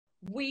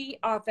we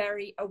are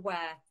very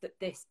aware that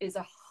this is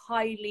a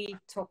highly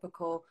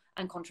topical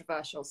and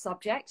controversial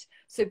subject.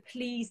 So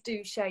please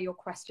do share your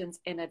questions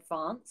in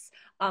advance.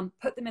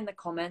 Put them in the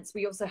comments.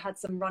 We also had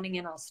some running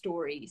in our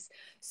stories,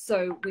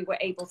 so we were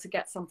able to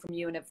get some from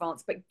you in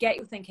advance. But get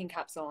your thinking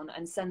caps on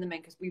and send them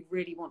in, because we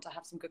really want to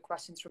have some good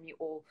questions from you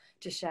all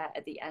to share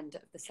at the end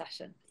of the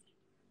session.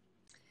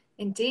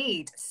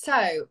 Indeed.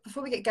 So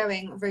before we get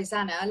going,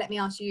 Rosanna, let me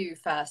ask you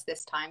first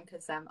this time,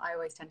 because I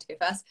always tend to go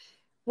first.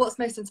 What's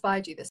most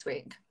inspired you this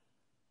week?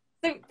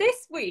 So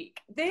this week,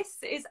 this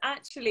is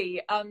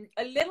actually a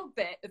little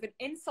bit of an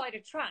insider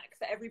track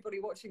for everybody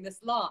watching this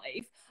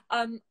live.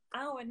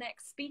 Our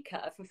next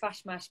speaker for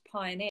FashMash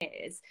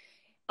Pioneers,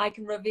 I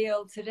can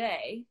reveal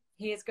today,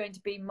 he is going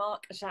to be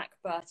Marc-Jacques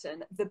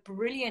Burton, the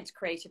brilliant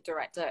creative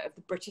director of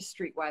the British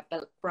streetwear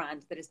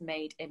brand that is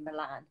made in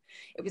Milan.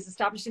 It was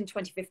established in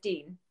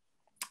 2015.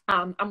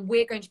 And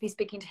we're going to be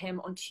speaking to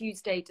him on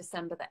Tuesday,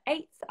 December the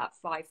 8th at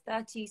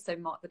 5:30. So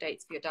mark the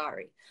dates for your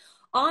diary.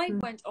 I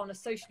went on a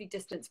socially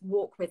distanced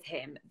walk with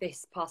him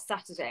this past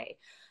Saturday.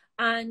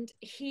 And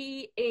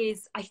he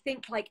is, I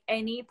think, like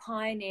any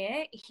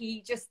pioneer,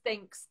 he just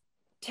thinks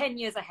 10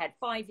 years ahead,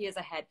 5 years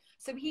ahead.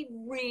 So he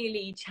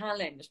really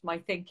challenged my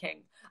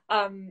thinking.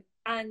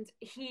 And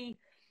he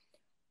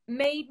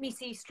made me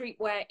see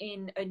streetwear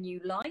in a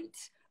new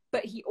light.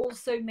 But he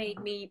also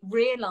made me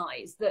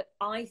realize that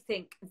I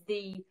think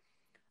the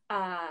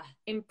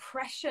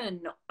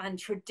impression and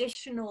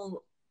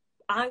traditional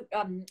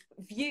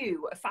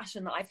view of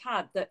fashion that I've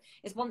had, that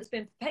is one that's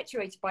been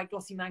perpetuated by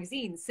glossy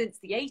magazines since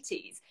the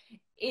 80s,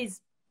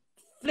 is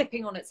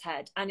flipping on its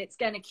head, and it's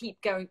going to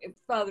keep going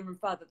further and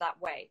further that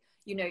way.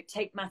 You know,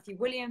 take Matthew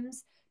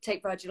Williams,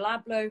 take Virgil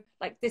Abloh,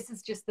 like this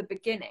is just the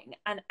beginning.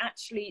 And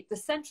actually the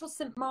Central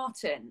St.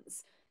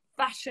 Martin's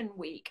Fashion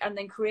Week and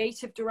then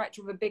creative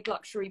director of a big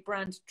luxury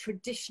brand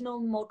traditional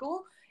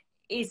model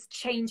is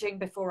changing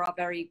before our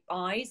very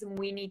eyes, and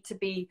we need to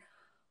be,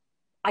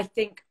 I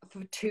think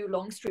for too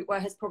long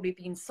streetwear has probably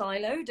been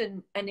siloed,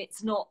 and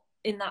it's not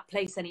in that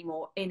place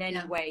anymore in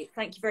any way.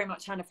 Thank you very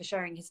much, Hannah, for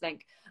sharing his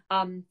link.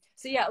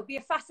 So yeah, it'll be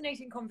a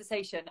fascinating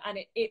conversation, and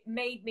it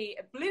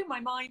blew my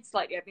mind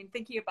slightly. I've been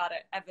thinking about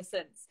it ever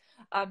since.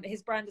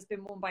 His brand has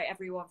been worn by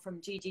everyone from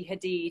Gigi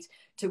Hadid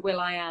to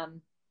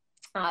will.i.am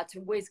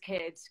to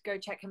WizKid. Go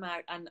check him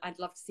out, and I'd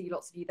love to see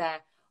lots of you there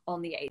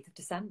on the 8th of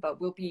December.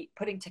 We'll be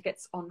putting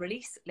tickets on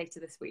release later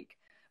this week.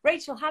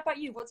 Rachel, how about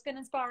you? What's been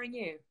inspiring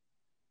you?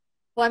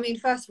 Well, I mean,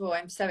 first of all,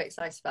 I'm so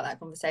excited about that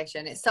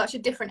conversation. It's such a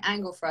different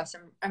angle for us,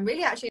 and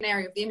really actually an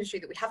area of the industry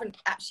that we haven't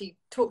actually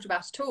talked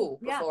about at all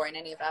before in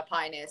any of our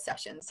pioneer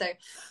sessions. So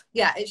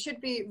yeah, it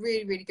should be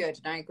really, really good.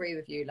 And I agree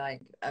with you.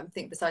 Like, I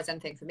think besides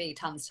anything for me,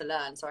 tons to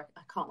learn. So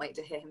I can't wait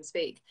to hear him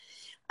speak.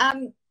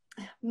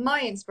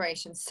 My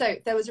inspiration. So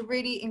there was a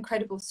really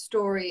incredible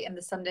story in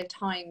the Sunday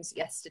Times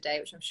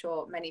yesterday, which I'm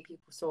sure many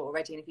people saw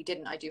already. And if you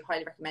didn't, I do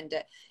highly recommend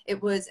it. It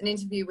was an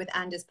interview with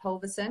Anders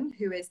Pulverson,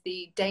 who is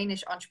the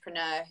Danish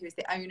entrepreneur, who is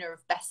the owner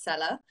of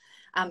Bestseller.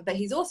 But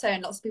he's also,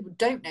 and lots of people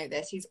don't know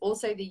this, he's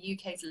also the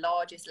UK's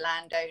largest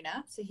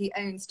landowner. So he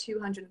owns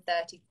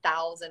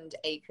 230,000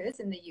 acres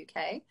in the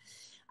UK.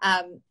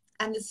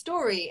 And the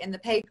story in the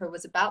paper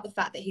was about the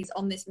fact that he's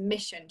on this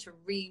mission to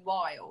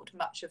rewild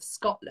much of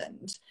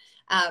Scotland.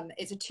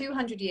 It's a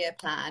 200-year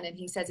plan, and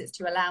he says it's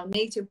to allow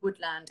native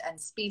woodland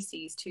and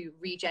species to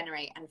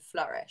regenerate and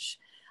flourish.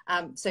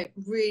 So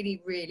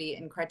really, really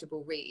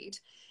incredible read.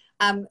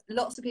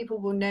 Lots of people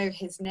will know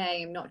his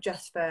name, not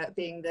just for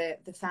being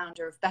the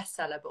founder of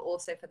Bestseller, but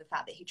also for the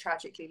fact that he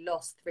tragically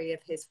lost 3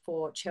 of his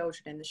 4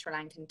 children in the Sri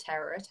Lankan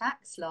terror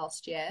attacks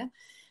last year.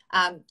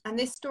 And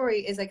this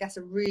story is, I guess,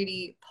 a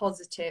really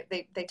positive,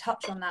 they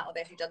touch on that,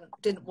 although he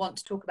didn't want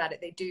to talk about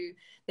it.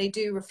 They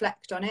do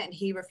reflect on it, and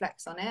he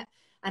reflects on it.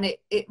 And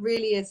it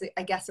really is,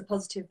 I guess, a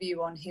positive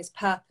view on his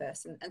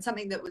purpose, and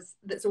something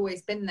that's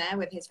always been there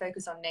with his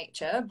focus on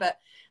nature, but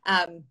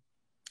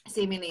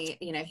seemingly,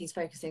 you know, he's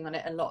focusing on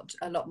it a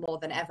lot more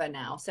than ever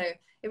now. So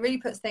it really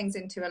puts things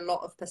into a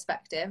lot of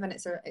perspective, and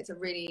it's a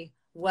really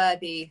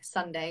worthy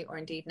Sunday, or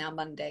indeed now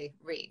Monday,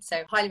 read.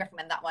 So highly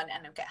recommend that one,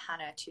 and I'll get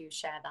Hannah to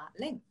share that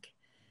link.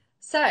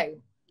 So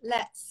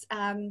let's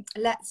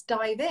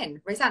dive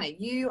in. Rosanna,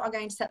 you are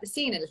going to set the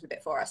scene a little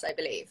bit for us, I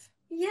believe.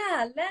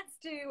 Yeah, let's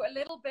do a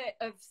little bit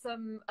of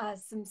some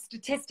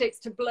statistics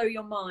to blow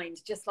your mind,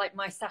 just like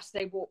my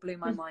Saturday walk blew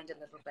my mind a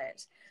little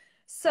bit.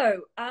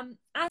 So,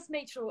 as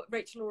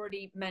Rachel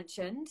already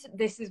mentioned,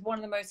 this is one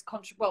of the most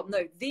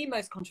the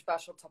most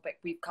controversial topic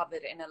we've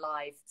covered in a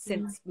live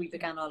since we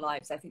began our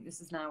lives. I think this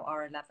is now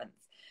our 11th.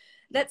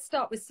 Let's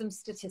start with some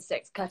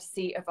statistics,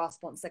 courtesy of our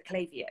sponsor,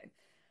 Klaviyo.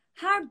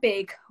 How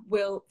big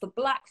will the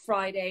Black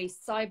Friday,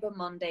 Cyber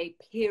Monday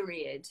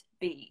period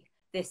be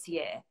this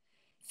year?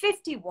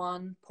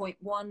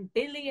 $51.1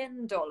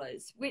 billion,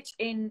 which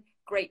in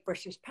Great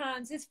British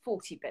pounds is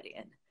 40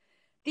 billion.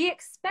 The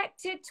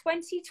expected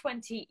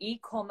 2020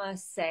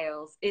 e-commerce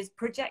sales is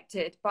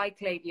projected by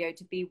Klaviyo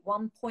to be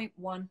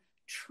 $1.1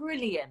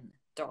 trillion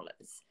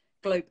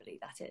globally,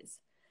 that is.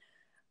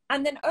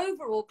 And then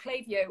overall,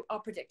 Klaviyo are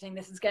predicting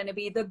this is going to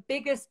be the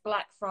biggest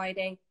Black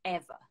Friday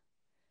ever.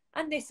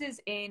 And this is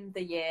in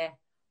the year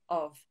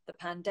of the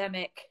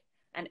pandemic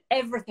and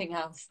everything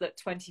else that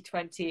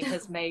 2020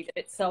 has made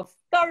itself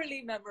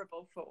thoroughly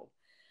memorable for.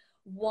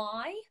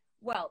 Why?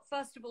 Well,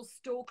 first of all,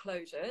 store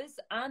closures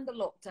and the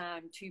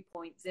lockdown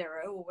 2.0,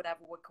 or whatever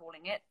we're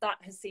calling it, that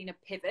has seen a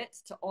pivot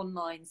to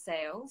online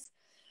sales.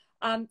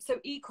 So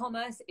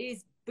e-commerce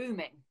is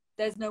booming.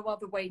 There's no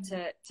other way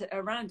to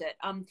around it.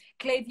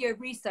 Klaviyo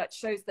research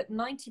shows that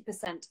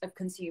 90% of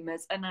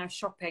consumers are now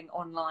shopping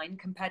online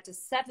compared to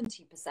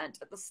 70%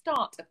 at the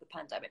start of the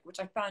pandemic, which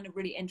I found a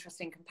really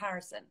interesting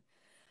comparison.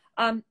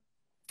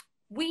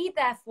 We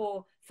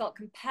therefore felt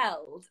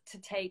compelled to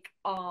take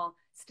our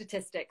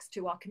statistics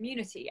to our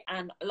community.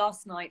 And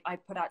last night I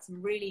put out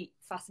some really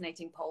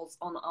fascinating polls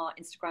on our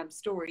Instagram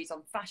stories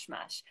on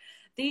FashMash.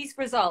 These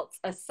results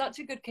are such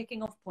a good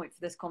kicking off point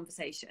for this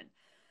conversation.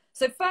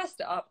 So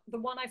first up, the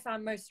one I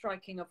found most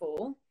striking of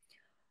all,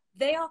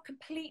 they are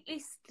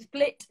completely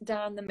split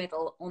down the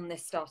middle on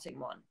this starting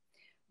one.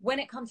 When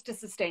it comes to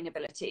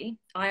sustainability,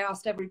 I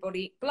asked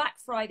everybody, Black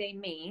Friday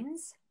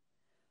means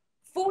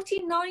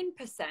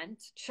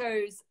 49%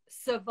 chose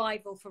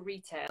survival for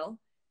retail,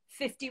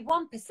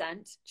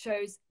 51%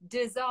 chose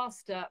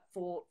disaster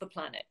for the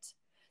planet.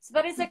 So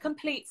that is a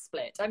complete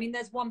split. I mean,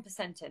 there's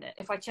 1% in it.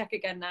 If I check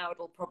again now,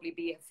 it'll probably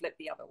be a flip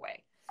the other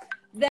way.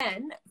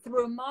 Then,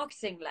 through a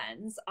marketing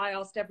lens, I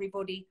asked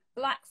everybody,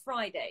 Black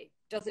Friday,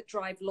 does it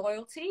drive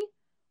loyalty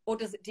or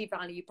does it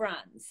devalue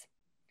brands?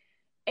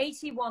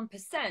 81%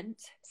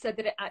 said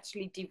that it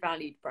actually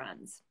devalued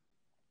brands.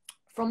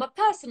 From a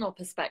personal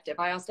perspective,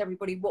 I asked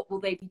everybody, what will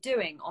they be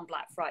doing on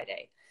Black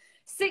Friday?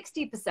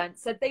 60%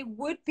 said they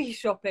would be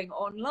shopping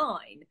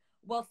online,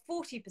 while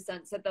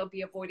 40% said they'll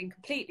be avoiding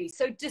completely.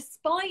 So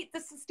despite the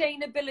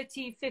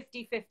sustainability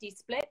 50-50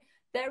 split,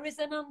 there is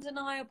an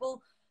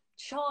undeniable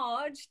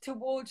charge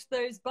towards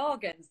those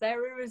bargains.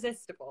 They're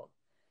irresistible.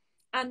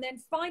 And then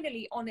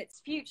finally, on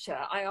its future,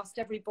 I asked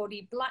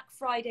everybody, Black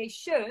Friday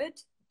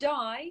should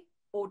die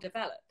or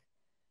develop.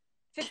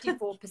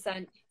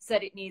 54%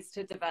 said it needs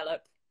to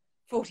develop.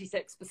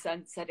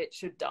 46% said it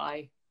should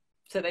die.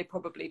 So they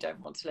probably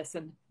don't want to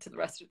listen to the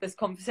rest of this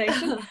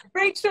conversation.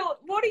 Rachel,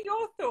 what are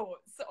your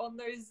thoughts on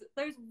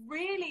those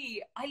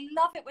really, I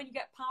love it when you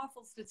get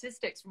powerful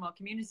statistics from our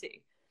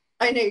community.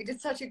 I know, you did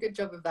such a good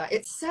job of that.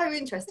 It's so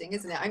interesting,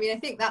 isn't it? I mean, I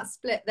think that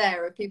split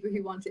there of people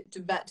who want it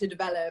to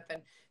develop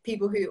and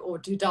people who, or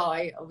to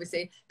die,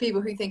 obviously, people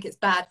who think it's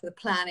bad for the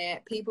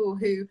planet, people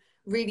who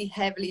really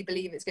heavily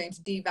believe it's going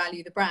to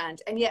devalue the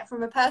brand. And yet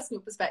from a personal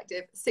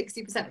perspective,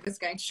 60% of us are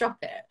going to shop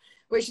it,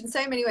 which in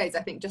so many ways,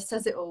 I think just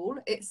says it all.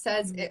 It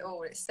says it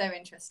all. It's so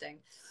interesting.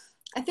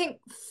 I think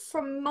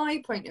from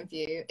my point of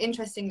view,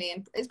 interestingly,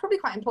 and it's probably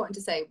quite important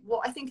to say,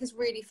 what I think is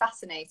really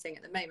fascinating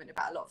at the moment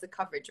about a lot of the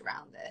coverage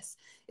around this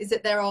is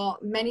that there are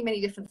many,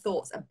 many different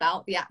thoughts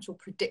about the actual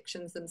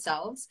predictions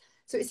themselves.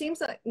 So it seems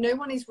that no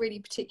one is really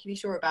particularly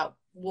sure about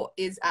what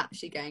is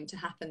actually going to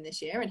happen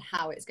this year and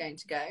how it's going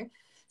to go.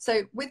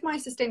 So with my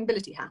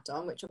sustainability hat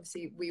on, which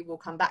obviously we will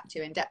come back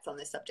to in depth on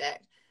this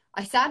subject,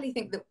 I sadly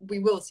think that we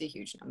will see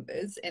huge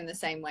numbers in the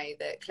same way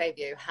that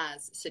Klaviyo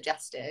has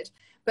suggested.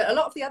 But a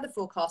lot of the other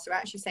forecasts are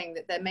actually saying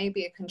that there may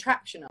be a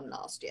contraction on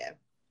last year.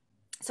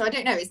 So I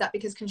don't know, is that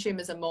because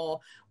consumers are more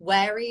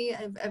wary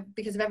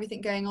because of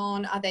everything going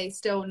on? Are they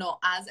still not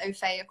as au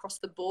fait across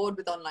the board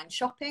with online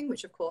shopping,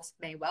 which of course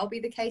may well be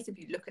the case if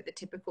you look at the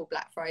typical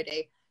Black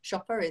Friday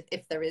shopper,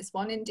 if there is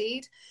one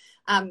indeed.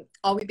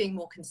 Are we being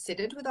more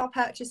considered with our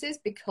purchases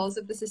because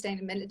of the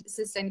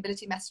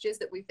sustainability messages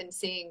that we've been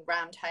seeing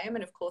round home,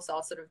 and of course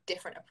our sort of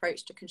different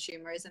approach to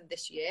consumerism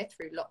this year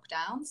through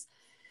lockdowns?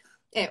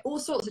 Yeah, all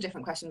sorts of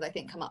different questions I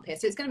think come up here.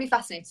 So it's going to be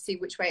fascinating to see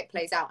which way it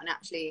plays out and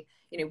actually,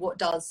 you know, what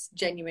does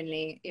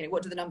genuinely, you know,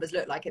 what do the numbers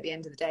look like at the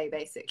end of the day,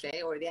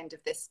 basically, or at the end of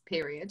this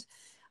period.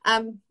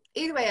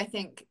 Either way, I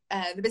think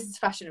the Business of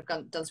Fashion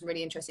have done some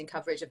really interesting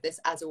coverage of this,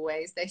 as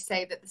always. They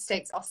say that the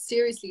stakes are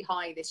seriously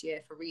high this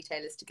year for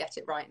retailers to get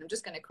it right. And I'm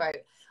just going to quote,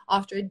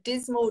 after a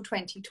dismal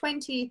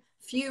 2020,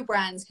 few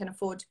brands can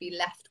afford to be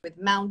left with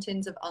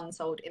mountains of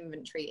unsold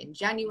inventory in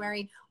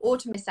January or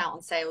to miss out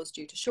on sales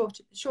due to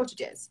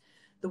shortages.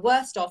 The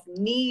worst off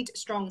need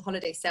strong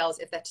holiday sales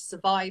if they're to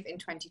survive in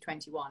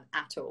 2021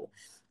 at all.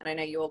 And I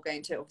know you're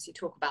going to obviously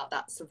talk about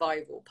that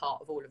survival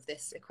part of all of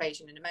this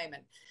equation in a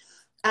moment.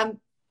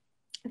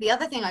 The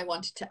other thing I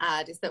wanted to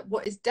add is that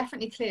what is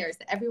definitely clear is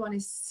that everyone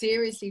is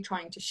seriously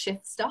trying to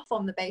shift stuff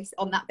on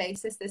that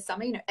basis this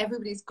summer. You know,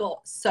 everybody's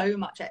got so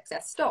much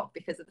excess stock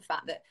because of the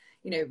fact that,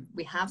 you know,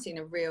 we have seen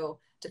a real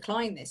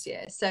decline this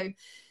year. So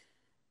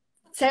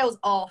sales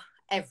are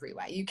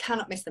everywhere. You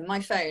cannot miss them. My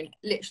phone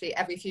literally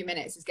every few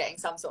minutes is getting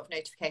some sort of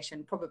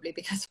notification, probably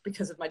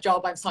because of my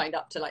job. I'm signed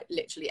up to like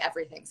literally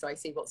everything, so I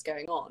see what's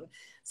going on.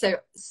 So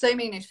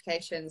many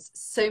notifications,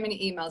 so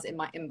many emails in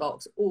my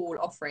inbox, all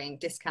offering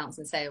discounts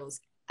and sales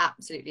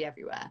absolutely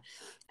everywhere.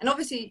 And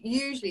obviously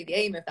usually the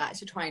aim of that is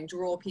to try and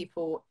draw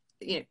people,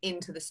 you know,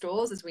 into the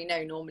stores. As we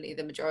know, normally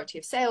the majority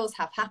of sales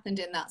have happened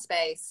in that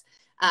space.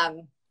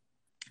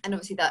 And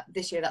obviously that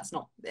this year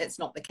it's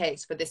not the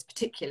case for this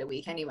particular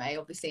week anyway.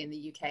 Obviously in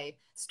the UK,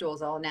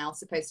 stores are now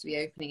supposed to be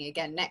opening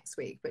again next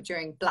week, but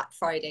during Black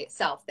Friday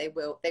itself they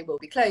will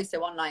be closed,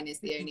 so online is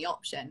the only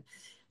option.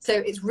 So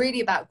it's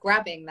really about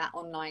grabbing that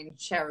online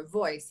share of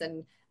voice,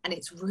 and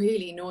it's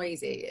really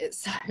noisy.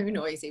 It's so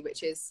noisy,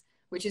 which is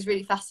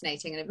really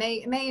fascinating, and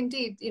it may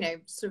indeed, you know,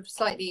 sort of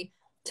slightly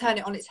turn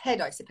it on its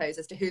head, I suppose,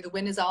 as to who the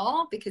winners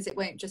are, because it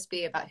won't just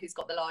be about who's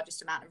got the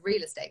largest amount of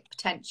real estate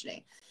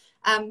potentially.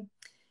 And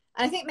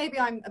I think maybe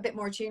I'm a bit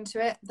more attuned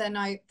to it than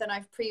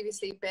I've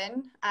previously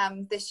been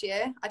this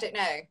year. I don't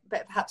know,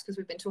 but perhaps because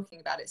we've been talking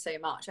about it so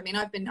much. I mean,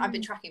 I've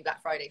been tracking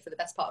Black Friday for the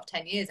best part of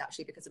 10 years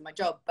actually, because of my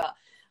job. But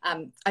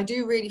I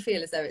do really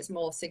feel as though it's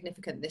more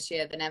significant this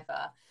year than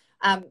ever.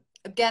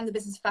 Again, the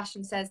Business of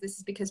Fashion says this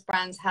is because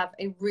brands have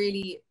a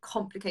really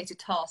complicated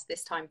task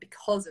this time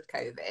because of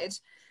COVID.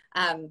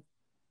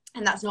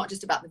 And that's not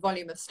just about the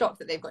volume of stock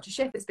that they've got to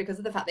ship. It's because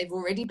of the fact they've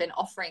already been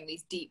offering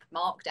these deep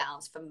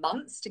markdowns for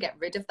months to get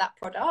rid of that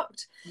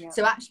product. Yeah.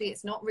 So actually,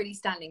 it's not really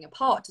standing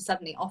apart to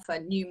suddenly offer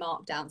new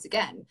markdowns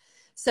again.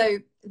 So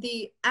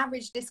the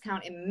average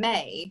discount in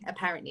May,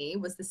 apparently,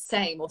 was the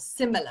same or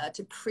similar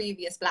to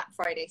previous Black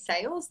Friday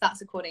sales.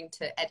 That's according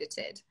to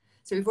Edited.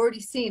 So we've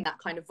already seen that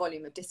kind of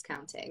volume of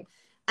discounting.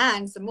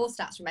 And some more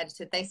stats from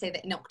Edited, they say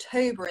that in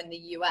October in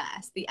the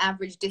US, the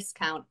average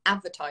discount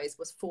advertised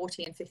was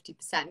 40 and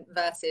 50%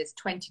 versus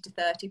 20 to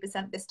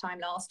 30% this time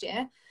last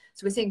year.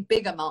 So we're seeing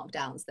bigger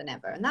markdowns than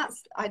ever. And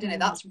that's, I don't know,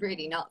 that's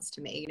really nuts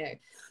to me. You know,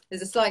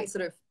 there's a slight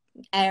sort of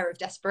air of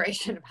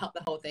desperation about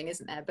the whole thing,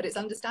 isn't there? But it's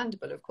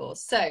understandable, of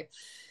course. So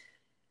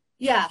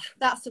yeah,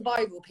 that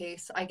survival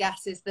piece, I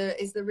guess, is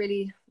the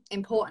really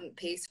important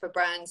piece for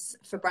brands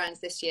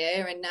this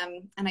year,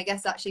 and I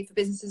guess actually for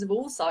businesses of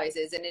all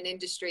sizes in an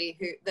industry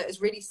that has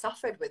really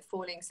suffered with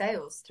falling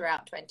sales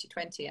throughout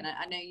 2020. And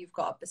I know you've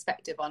got a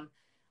perspective on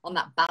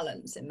that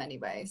balance in many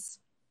ways.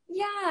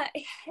 Yeah,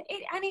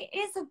 it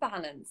is a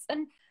balance.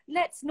 And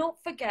let's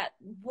not forget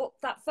what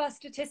that first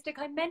statistic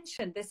I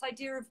mentioned, this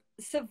idea of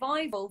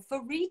survival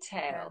for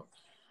retail.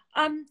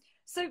 Yeah.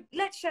 So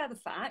let's share the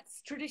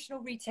facts. Traditional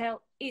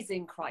retail is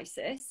in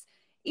crisis.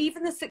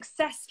 Even the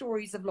success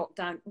stories of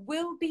lockdown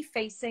will be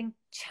facing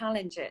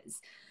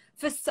challenges.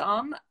 For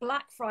some,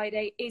 Black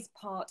Friday is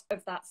part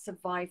of that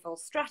survival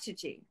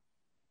strategy.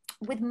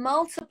 With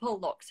multiple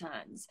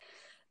lockdowns,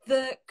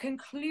 the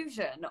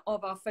conclusion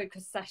of our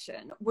focus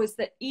session was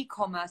that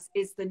e-commerce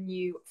is the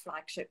new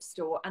flagship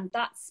store. And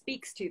that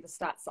speaks to the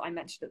stats that I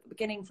mentioned at the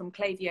beginning from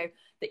Klaviyo,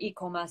 that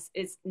e-commerce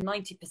is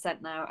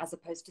 90% now, as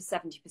opposed to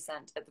 70%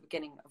 at the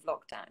beginning of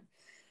lockdown.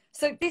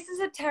 So this is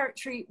a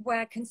territory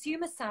where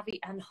consumer savvy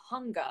and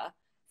hunger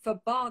for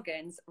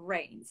bargains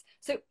reigns.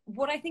 So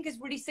what I think is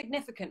really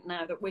significant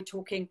now that we're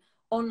talking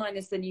online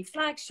as the new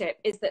flagship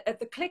is that at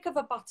the click of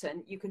a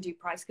button, you can do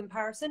price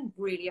comparison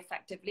really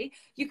effectively.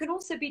 You can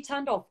also be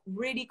turned off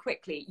really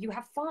quickly. You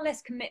have far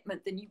less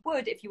commitment than you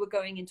would if you were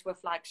going into a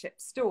flagship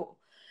store.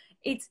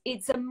 It's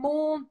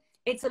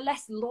a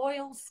less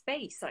loyal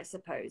space, I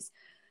suppose.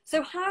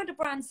 So how do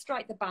brands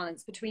strike the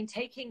balance between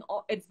taking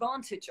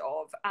advantage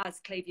of, as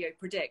Klaviyo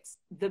predicts,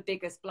 the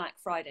biggest Black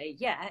Friday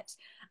yet,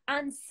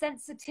 and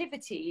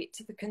sensitivity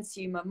to the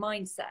consumer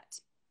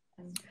mindset?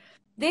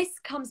 This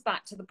comes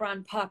back to the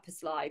Brand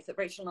Purpose Live that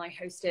Rachel and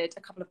I hosted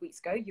a couple of weeks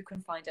ago. You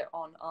can find it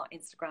on our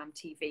Instagram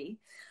TV.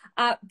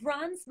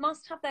 Brands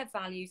must have their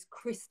values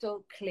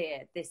crystal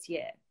clear this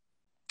year.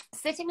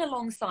 Sitting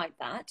alongside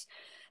that,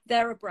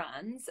 there are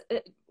brands,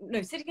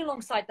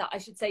 I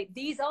should say,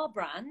 these are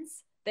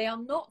brands. They are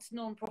not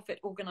non-profit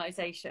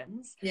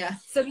organizations. Yeah.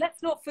 So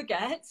let's not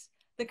forget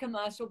the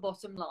commercial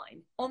bottom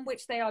line on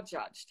which they are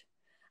judged.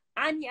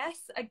 And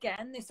yes,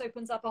 again, this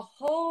opens up a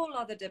whole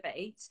other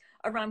debate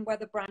around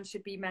whether brands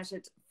should be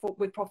measured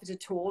with profit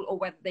at all, or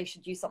whether they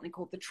should use something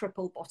called the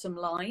triple bottom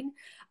line,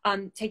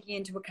 taking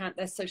into account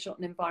their social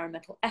and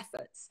environmental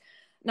efforts.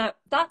 Now,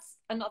 that's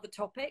another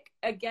topic.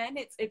 Again,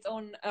 it's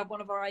on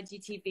one of our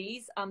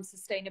IGTVs,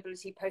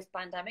 Sustainability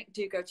Post-Pandemic.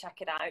 Do go check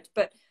it out.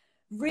 But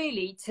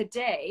really,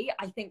 today,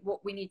 I think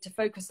what we need to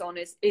focus on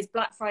is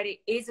Black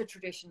Friday is a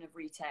tradition of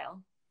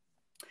retail.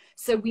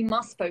 So we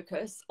must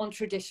focus on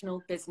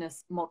traditional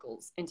business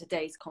models in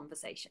today's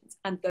conversations.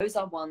 And those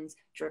are ones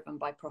driven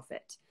by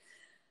profit.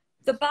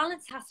 The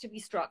balance has to be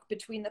struck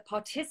between the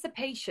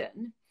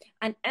participation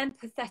and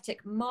empathetic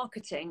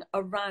marketing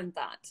around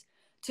that.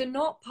 To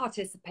not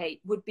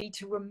participate would be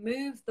to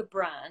remove the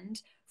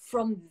brand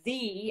from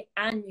the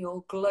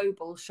annual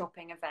global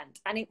shopping event.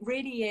 And it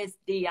really is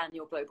the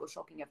annual global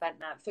shopping event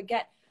now.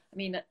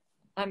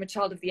 I'm a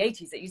child of the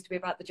 80s. It used to be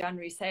about the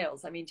January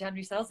sales.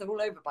 January sales are all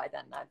over by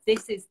then now.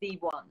 This is the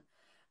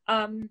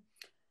one.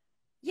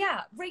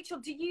 Yeah, Rachel,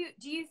 do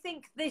you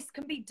think this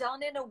can be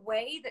done in a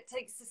way that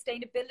takes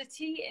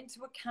sustainability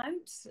into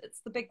account?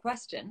 It's the big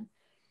question.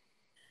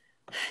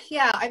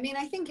 Yeah, I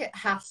think it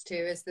has to,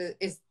 is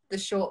the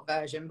short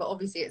version, but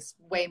obviously it's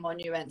way more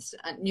nuanced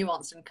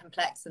and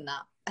complex than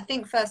that. I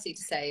think firstly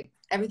to say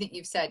everything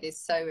you've said is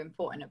so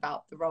important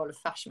about the role of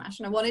FashMash,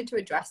 and I wanted to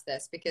address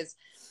this because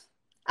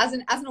as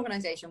an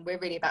organization, we're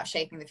really about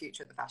shaping the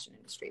future of the fashion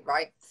industry,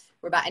 right?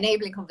 We're about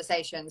enabling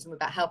conversations, and we're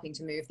about helping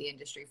to move the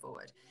industry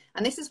forward.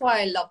 And this is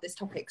why I love this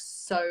topic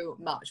so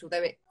much,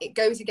 although it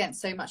goes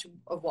against so much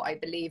of what I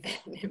believe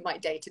in my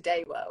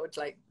day-to-day world.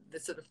 Like, the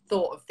sort of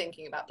thought of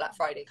thinking about Black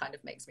Friday kind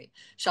of makes me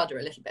shudder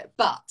a little bit.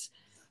 But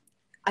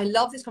I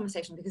love this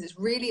conversation because it's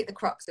really at the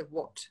crux of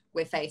what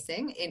we're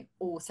facing in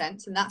all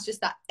sense. And that's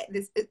just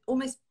this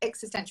almost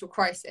existential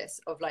crisis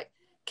of like,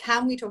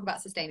 can we talk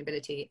about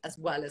sustainability as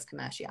well as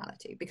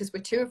commerciality? Because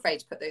we're too afraid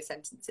to put those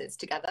sentences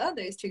together,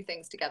 those two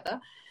things together.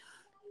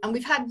 And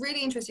we've had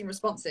really interesting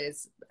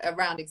responses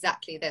around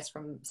exactly this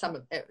from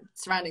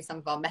surrounding some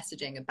of our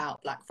messaging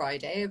about Black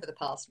Friday over the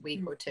past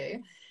week or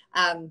two,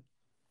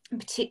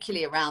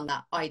 particularly around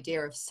that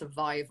idea of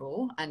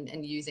survival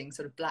and using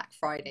sort of Black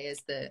Friday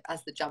as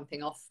the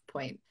jumping off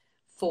point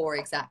for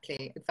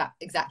exactly that.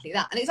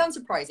 And it's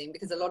unsurprising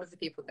because a lot of the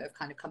people that have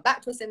kind of come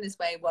back to us in this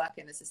way work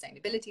in the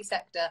sustainability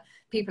sector.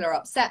 People are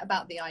upset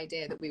about the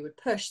idea that we would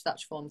push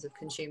such forms of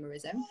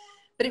consumerism,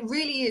 but it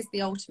really is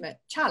the ultimate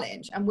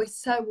challenge, and we're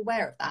so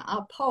aware of that.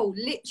 Our poll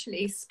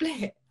literally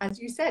split, as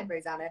you said,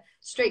 Rosanna,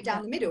 straight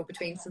down the middle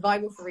between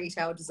survival for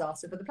retail,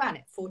 disaster for the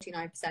planet.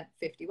 49%,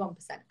 51%,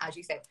 as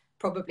you said,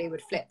 probably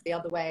would flip the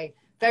other way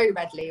very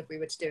readily if we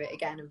were to do it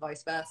again, and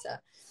vice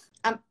versa.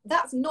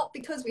 That's not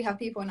because we have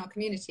people in our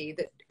community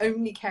that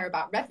only care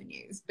about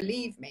revenues.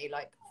 Believe me,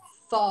 like,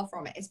 far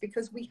from it. It's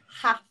because we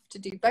have to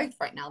do both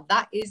right now.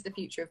 That is the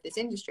future of this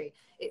industry.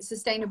 It's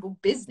sustainable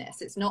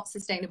business. It's not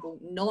sustainable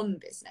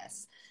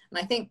non-business. And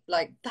I think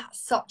like that's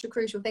such a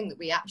crucial thing that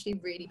we actually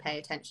really pay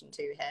attention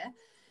to here.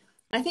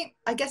 And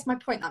I guess my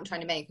point that I'm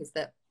trying to make is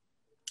that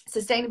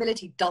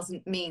sustainability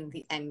doesn't mean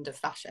the end of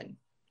fashion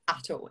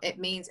at all. It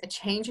means a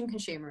change in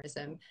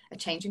consumerism, a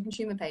change in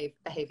consumer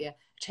behavior,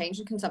 a change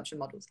in consumption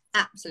models.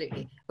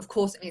 Absolutely. Of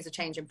course, it means a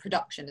change in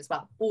production as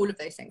well. All of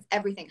those things,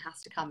 everything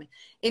has to come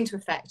into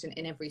effect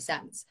in every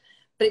sense.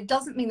 But it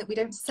doesn't mean that we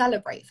don't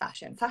celebrate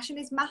fashion. Fashion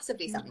is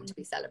massively something to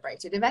be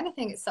celebrated. If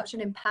anything, it's such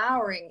an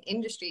empowering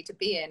industry to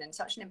be in, and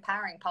such an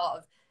empowering part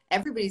of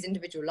everybody's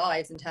individual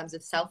lives in terms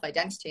of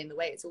self-identity and the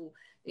way it's all,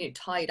 you know,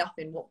 tied up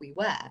in what we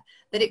wear,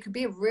 that it could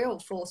be a real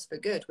force for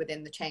good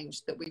within the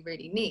change that we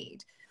really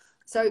need.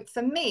 So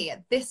for me,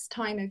 at this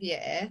time of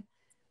year,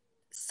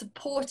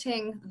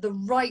 supporting the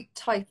right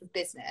type of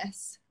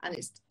business, and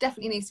it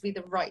definitely needs to be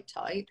the right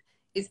type,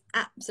 is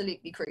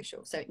absolutely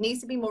crucial. So it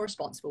needs to be more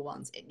responsible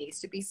ones. It needs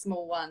to be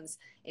small ones.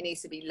 It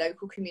needs to be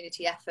local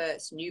community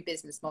efforts, new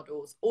business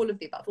models, all of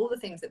the above, all the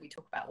things that we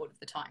talk about all of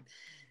the time.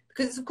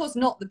 Because it's, of course,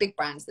 not the big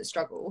brands that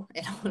struggle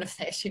in all of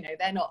this. You know,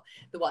 they're not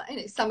the one.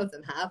 And some of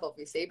them have,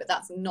 obviously, but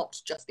that's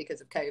not just because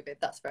of COVID.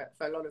 That's for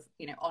a lot of,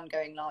 you know,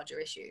 ongoing larger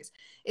issues.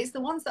 It's the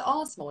ones that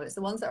are small. It's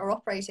the ones that are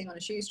operating on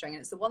a shoestring.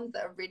 And it's the ones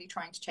that are really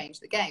trying to change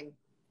the game.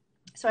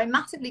 So I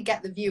massively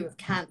get the view of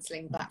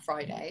cancelling Black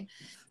Friday.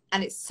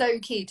 And it's so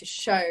key to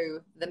show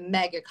the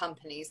mega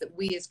companies that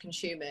we as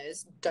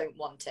consumers don't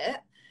want it.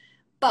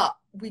 But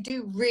we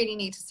do really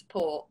need to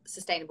support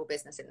sustainable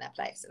business in their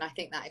place. And I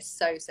think that is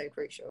so, so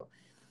crucial.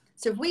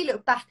 So if we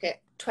look back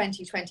at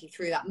 2020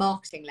 through that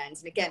marketing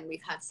lens, and again,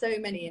 we've had so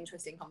many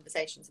interesting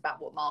conversations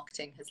about what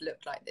marketing has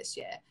looked like this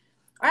year.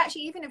 Or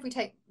actually, even if we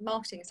take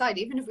marketing aside,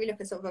 even if we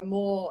look at sort of a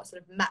more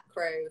sort of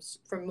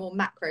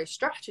macro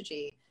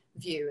strategy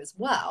view as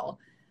well,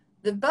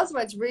 the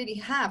buzzwords really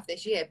have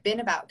this year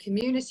been about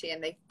community,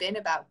 and they've been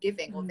about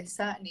giving, or they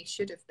certainly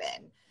should have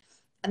been.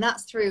 And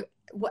that's through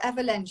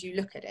whatever lens you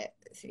look at it,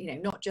 you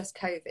know, not just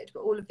COVID,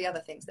 but all of the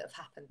other things that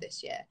have happened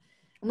this year.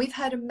 And we've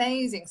heard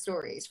amazing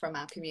stories from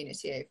our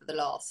community over the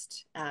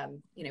last,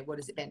 you know, what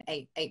has it been,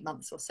 eight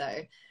months or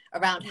so,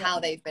 around how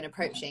they've been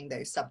approaching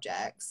those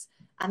subjects.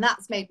 And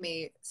that's made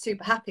me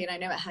super happy. And I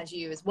know it has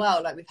you as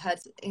well. Like, we've heard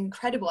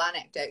incredible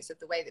anecdotes of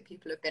the way that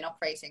people have been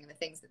operating and the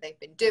things that they've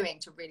been doing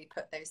to really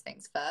put those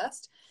things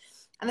first.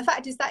 And the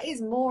fact is that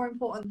is more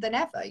important than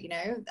ever, you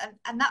know,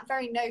 and that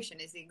very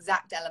notion is the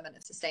exact element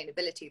of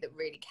sustainability that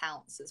really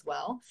counts as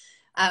well.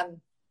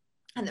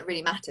 And that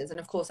really matters. And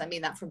of course, I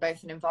mean that from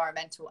both an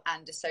environmental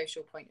and a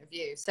social point of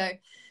view. So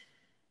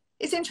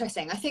it's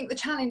interesting. I think the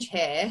challenge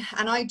here,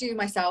 and I do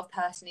myself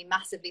personally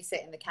massively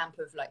sit in the camp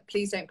of like,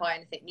 please don't buy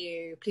anything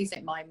new, please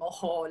don't buy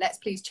more, let's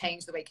please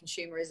change the way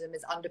consumerism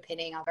is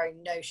underpinning our very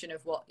notion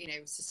of what, you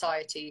know,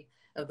 society,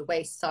 or the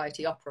way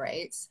society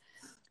operates.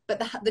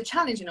 But the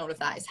challenge in all of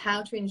that is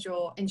how to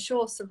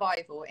ensure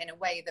survival in a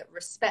way that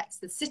respects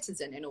the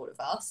citizen in all of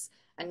us,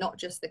 and not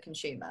just the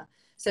consumer.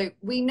 So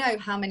we know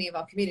how many of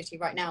our community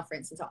right now, for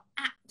instance, are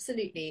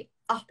absolutely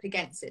up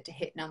against it to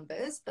hit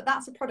numbers, but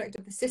that's a product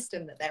of the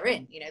system that they're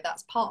in. You know,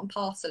 that's part and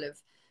parcel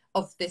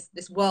of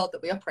this world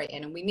that we operate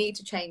in, and we need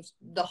to change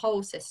the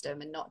whole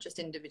system and not just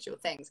individual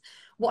things.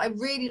 What I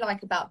really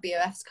like about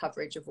BOF's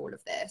coverage of all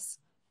of this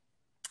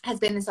has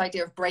been this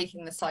idea of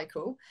breaking the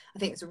cycle. I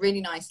think it's a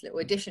really nice little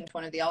addition to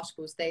one of the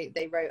articles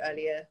they wrote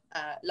earlier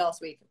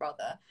last week,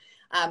 rather.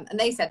 And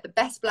they said the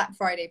best Black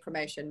Friday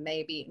promotion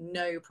may be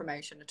no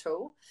promotion at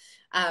all.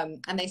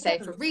 And they say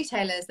for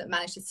retailers that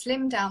manage to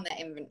slim down their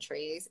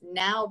inventories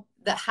now,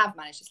 that have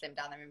managed to slim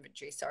down their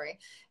inventory, sorry,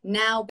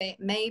 now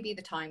may be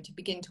the time to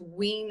begin to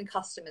wean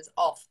customers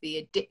off the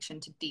addiction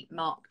to deep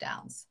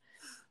markdowns.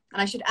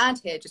 And I should add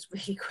here just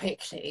really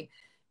quickly,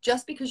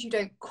 just because you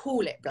don't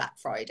call it Black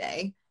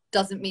Friday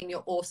doesn't mean you're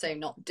also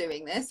not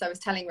doing this. I was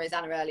telling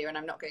Rosanna earlier, and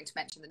I'm not going to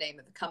mention the name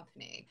of the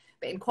company,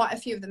 but in quite a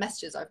few of the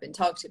messages I've been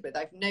targeted with,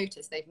 I've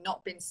noticed they've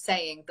not been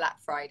saying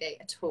Black Friday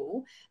at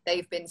all.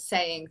 They've been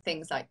saying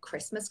things like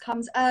Christmas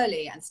comes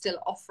early and still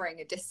offering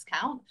a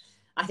discount.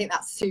 I think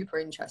that's super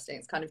interesting.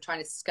 It's kind of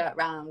trying to skirt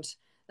around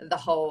the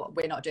whole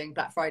we're not doing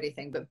Black Friday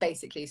thing, but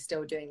basically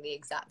still doing the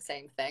exact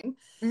same thing.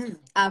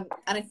 And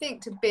I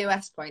think to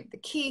BOS point, the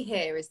key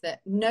here is that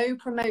no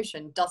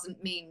promotion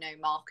doesn't mean no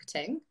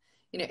marketing.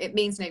 You know, it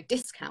means no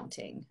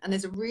discounting. And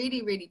there's a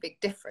really, really big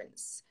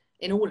difference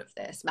in all of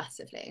this,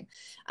 massively.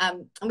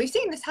 And we've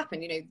seen this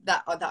happen, you know,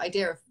 that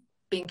idea of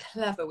being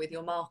clever with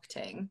your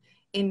marketing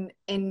in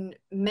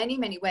many,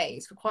 many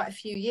ways for quite a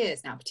few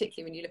years now,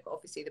 particularly when you look at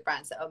obviously the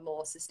brands that are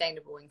more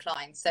sustainable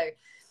inclined. So,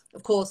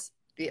 of course,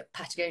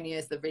 Patagonia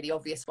is the really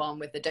obvious one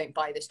with the Don't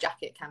Buy This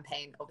Jacket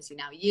campaign, obviously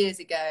now years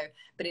ago,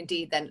 but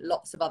indeed then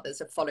lots of others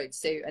have followed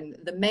suit. And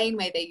the main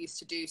way they used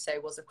to do so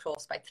was, of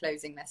course, by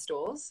closing their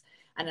stores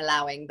and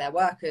allowing their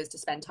workers to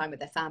spend time with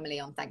their family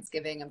on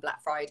Thanksgiving and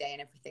Black Friday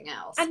and everything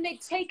else. And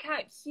they'd take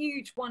out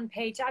huge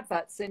one-page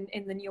adverts in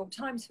the New York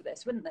Times for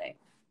this, wouldn't they?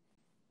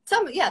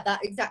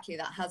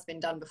 That has been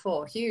done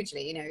before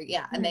hugely, you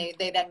know, and they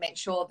then make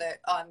sure that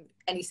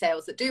any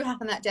sales that do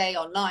happen that day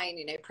online,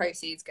 you know,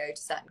 proceeds go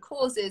to certain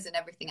causes and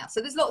everything else. So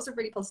there's lots of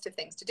really positive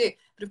things to do,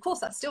 but of course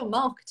that's still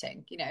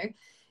marketing. You know,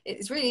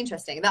 it's really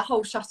interesting. That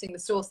whole shutting the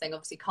stores thing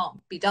obviously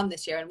can't be done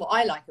this year, and what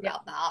I like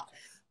about that,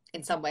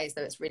 in some ways,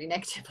 though it's really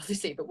negative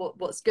obviously, but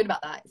what's good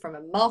about that from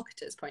a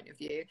marketer's point of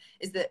view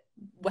is that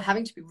we're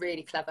having to be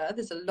really clever.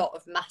 There's a lot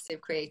of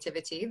massive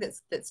creativity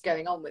that's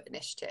going on with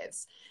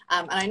initiatives,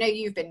 and I know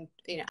you've been,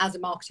 you know, as a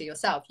marketer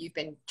yourself, you've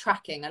been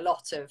tracking a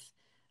lot of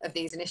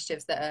these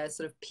initiatives that are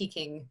sort of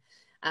peaking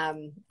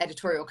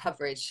editorial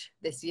coverage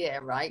this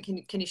year, right?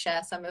 Can you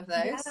share some of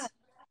those? Yeah.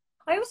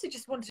 I also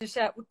just wanted to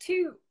share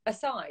two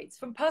asides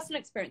from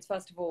personal experience.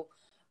 First of all,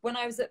 when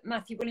I was at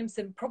Matthew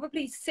Williamson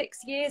probably 6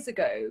 years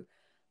ago,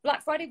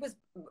 Black Friday was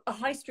a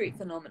high street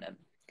phenomenon.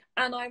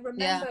 And I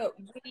remember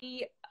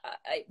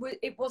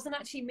it wasn't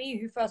actually me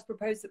who first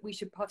proposed that we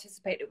should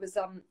participate. It was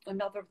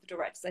another of the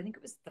directors. I think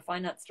it was the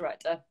finance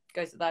director,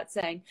 goes without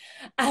saying.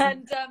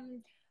 And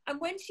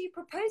when she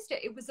proposed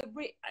it, it was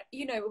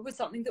it was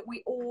something that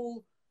we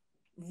all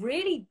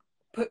really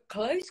put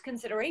close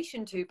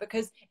consideration to,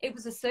 because it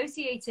was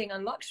associating a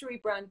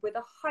luxury brand with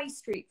a high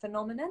street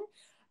phenomenon.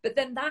 But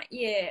then that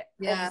year,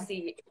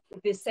 obviously,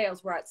 the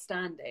sales were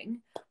outstanding.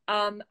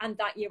 And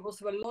that year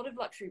also a lot of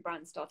luxury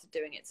brands started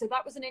doing it. So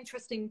that was an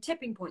interesting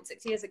tipping point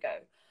 6 years ago.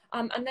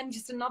 And then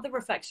just another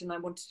reflection I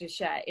wanted to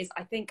share is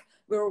I think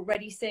we're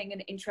already seeing an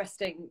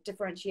interesting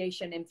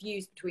differentiation in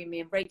views between me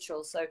and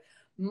Rachel. So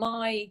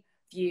my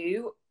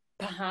view,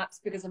 perhaps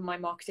because of my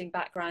marketing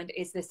background,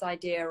 is this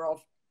idea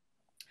of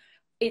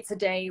it's a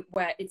day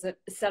where it's a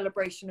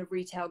celebration of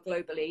retail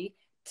globally.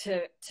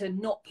 To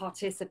not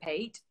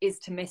participate is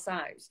to miss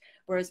out.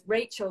 Whereas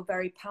Rachel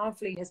very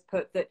powerfully has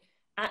put that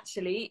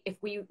actually,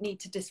 if we need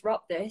to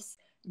disrupt this,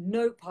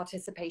 no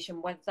participation,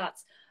 whether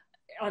that's,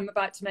 I'm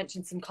about to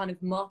mention some kind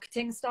of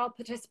marketing style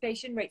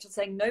participation, Rachel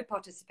saying no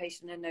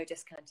participation and no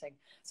discounting.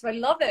 So I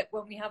love it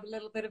when we have a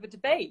little bit of a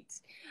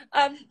debate.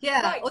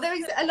 Although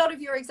a lot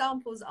of your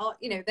examples are,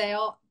 you know,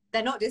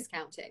 they're not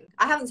discounting.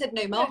 I haven't said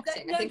no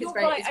marketing. I think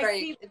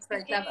it's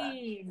very clever.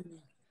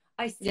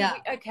 I see. Yeah.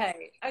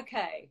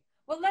 Okay.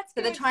 Well,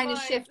 they're trying to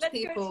shift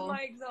people. Go to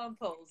my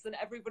examples, and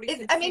everybody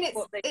can see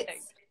what they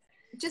think.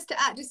 Just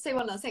to say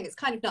one last thing, it's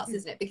kind of nuts,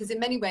 isn't it? Because in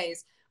many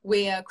ways,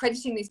 we're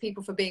crediting these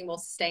people for being more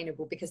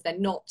sustainable because they're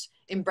not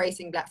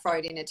embracing Black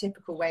Friday in a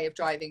typical way of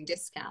driving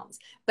discounts.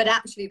 But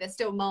actually, they're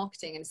still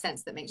marketing in a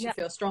sense that makes you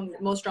feel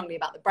more strongly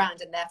about the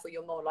brand, and therefore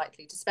you're more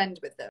likely to spend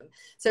with them.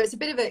 So it's a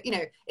bit of a, you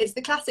know, it's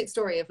the classic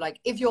story of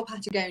like, if you're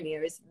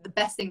Patagonia, is the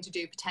best thing to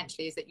do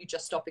potentially is that you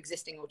just stop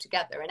existing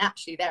altogether. And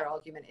actually their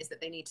argument is that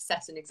they need to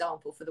set an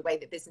example for the way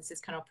that businesses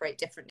can operate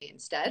differently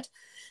instead.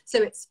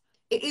 So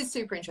it is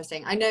super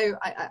interesting. I know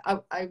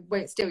I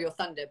won't steal your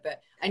thunder,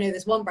 but I know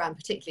there's one brand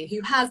particularly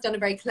who has done a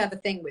very clever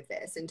thing with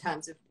this in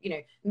terms of, you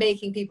know,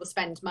 making people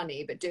spend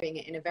money, but doing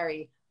it in a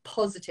very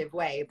positive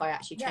way by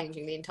actually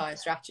changing the entire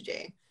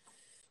strategy.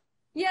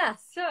 Yeah,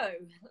 so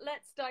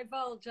let's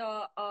divulge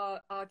our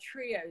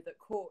trio that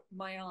caught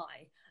my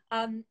eye.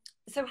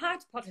 So how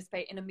to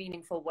participate in a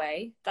meaningful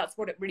way, that's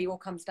what it really all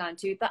comes down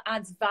to. That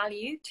adds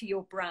value to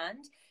your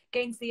brand,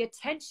 gains the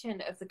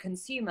attention of the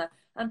consumer,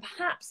 and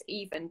perhaps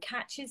even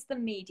catches the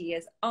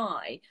media's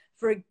eye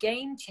for a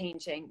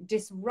game-changing,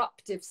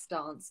 disruptive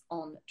stance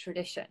on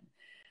tradition.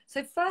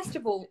 So first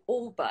of all,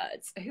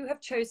 Allbirds, who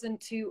have chosen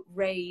to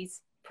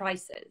raise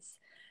prices.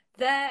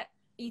 Their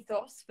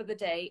ethos for the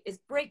day is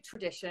break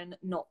tradition,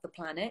 not the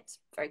planet.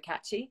 Very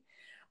catchy.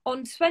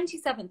 On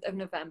 27th of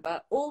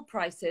November, all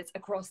prices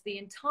across the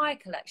entire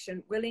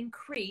collection will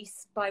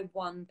increase by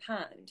 £1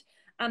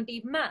 and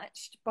be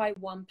matched by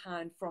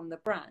 £1 from the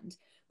brand,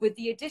 with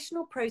the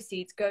additional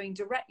proceeds going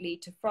directly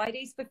to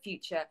Fridays for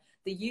Future,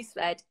 the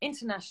youth-led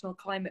international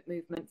climate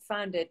movement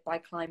founded by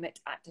climate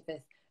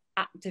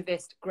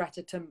activist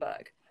Greta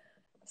Thunberg.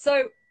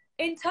 So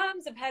in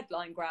terms of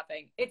headline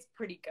grabbing, it's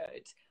pretty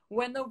good.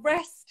 When the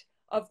rest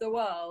of the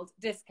world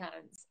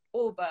discounts,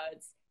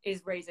 Allbirds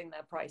is raising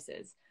their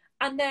prices.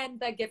 And then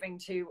they're giving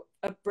to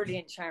a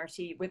brilliant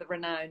charity with a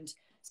renowned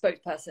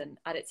spokesperson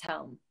at its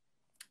helm.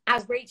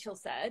 As Rachel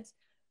said,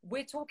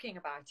 we're talking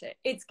about it.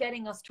 It's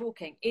getting us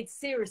talking. It's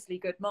seriously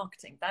good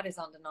marketing. That is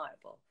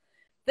undeniable.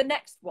 The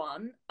next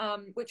one,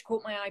 which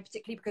caught my eye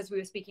particularly because we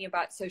were speaking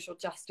about social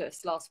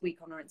justice last week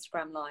on our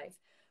Instagram Live,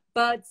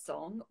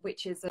 Birdsong,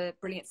 which is a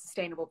brilliant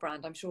sustainable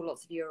brand I'm sure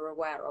lots of you are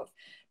aware of,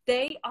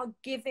 they are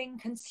giving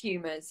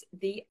consumers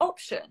the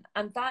option.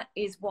 And that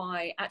is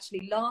why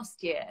actually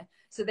last year,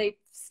 so they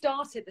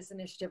started this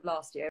initiative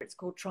last year, it's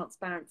called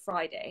Transparent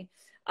Friday,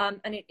 and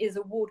it is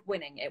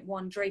award-winning. It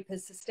won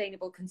Draper's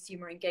Sustainable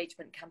Consumer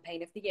Engagement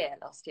Campaign of the Year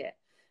last year,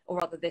 or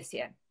rather this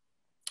year.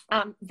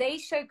 They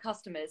show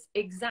customers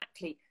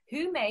exactly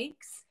who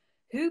makes,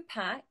 who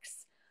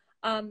packs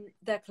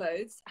their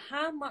clothes,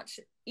 how much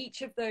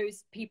each of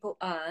those people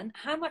earn,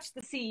 how much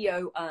the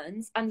CEO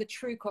earns, and the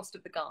true cost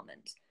of the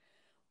garment.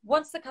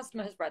 Once the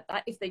customer has read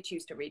that, if they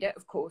choose to read it,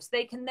 of course,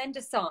 they can then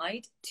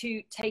decide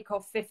to take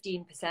off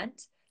 15%,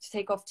 to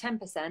take off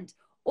 10%,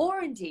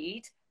 or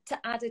indeed to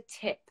add a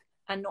tip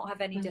and not have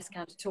any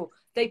discount at all.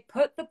 They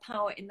put the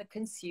power in the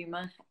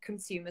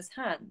consumer's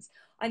hands.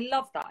 I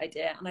love that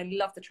idea, and I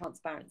love the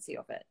transparency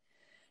of it.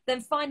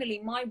 Then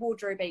finally, My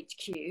Wardrobe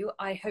HQ.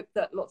 I hope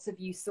that lots of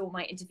you saw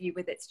my interview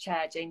with its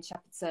chair, Jane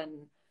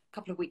Shepherdson, a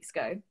couple of weeks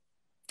ago.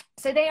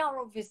 So they are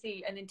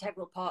obviously an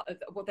integral part of,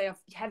 well, they are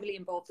heavily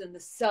involved in the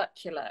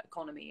circular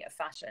economy of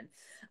fashion,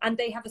 and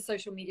they have a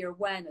social media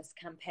awareness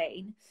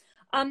campaign.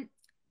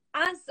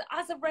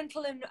 As a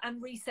rental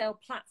and resale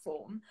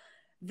platform,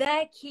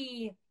 their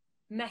key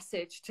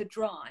message to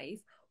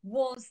drive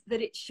was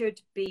that it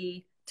should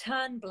be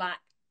turn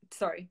Black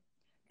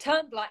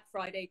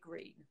Friday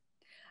green.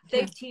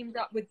 They've teamed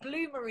up with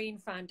Blue Marine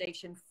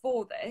Foundation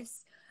for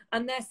this,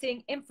 and they're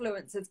seeing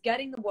influencers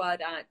getting the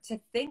word out to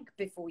think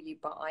before you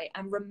buy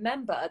and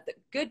remember that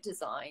good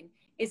design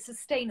is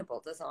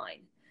sustainable design.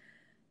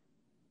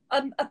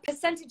 A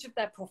percentage of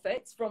their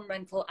profits from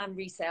rental and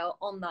resale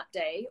on that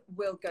day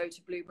will go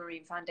to Blue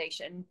Marine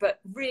Foundation,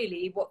 but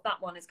really what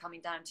that one is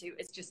coming down to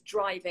is just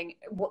driving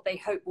what they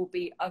hope will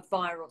be a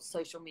viral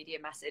social media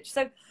message.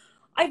 So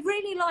I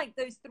really like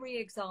those three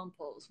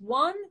examples.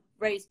 One,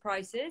 raise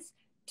prices.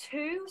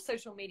 Two,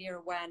 social media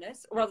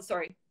awareness, or rather,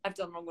 sorry, I've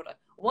done wrong order.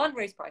 One,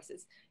 raise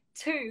prices.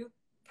 Two,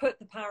 put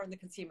the power in the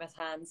consumer's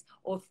hands.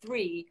 Or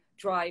three,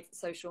 drive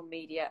social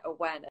media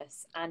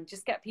awareness and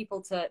just get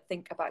people to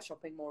think about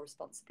shopping more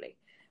responsibly.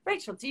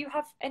 Rachel, do you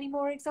have any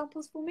more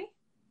examples for me?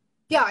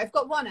 Yeah, I've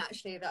got one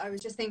actually that I was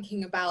just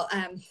thinking about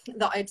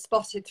that I'd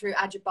spotted through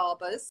Adja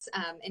Barber's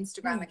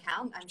Instagram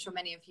account. I'm sure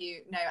many of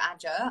you know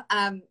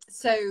Adja.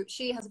 So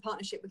she has a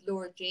partnership with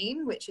Laura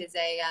Jean, which is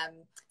a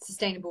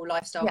sustainable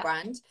lifestyle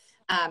brand.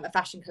 A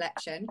fashion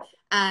collection,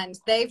 and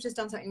they've just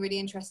done something really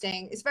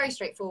interesting. It's very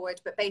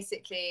straightforward, but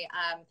basically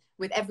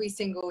with every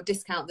single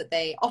discount that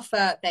they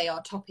offer, they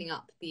are topping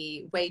up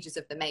the wages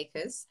of the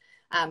makers.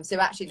 So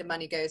actually the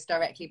money goes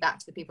directly back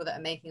to the people that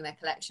are making their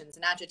collections.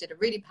 And Adja did a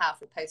really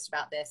powerful post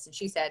about this, and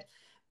she said,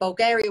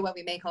 Bulgaria, where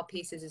we make our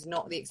pieces, is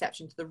not the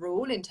exception to the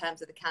rule in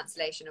terms of the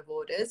cancellation of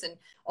orders. And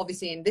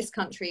obviously in this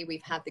country,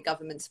 we've had the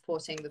government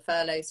supporting the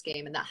furlough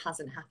scheme, and that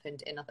hasn't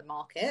happened in other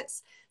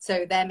markets.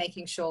 So they're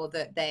making sure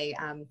that they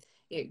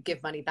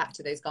give money back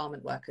to those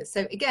garment workers.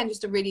 So again,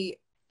 just a really,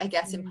 I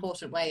guess,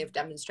 important way of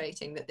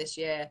demonstrating that this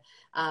year,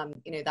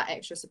 that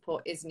extra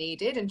support is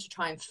needed, and to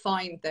try and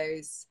find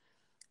those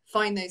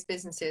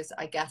businesses,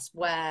 I guess,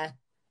 where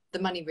the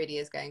money really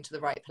is going to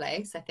the right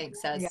place, I think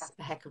says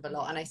a heck of a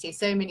lot. And I see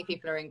so many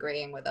people are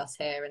agreeing with us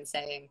here and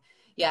saying,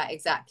 yeah,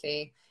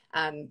 exactly.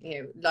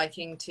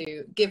 Liking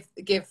to give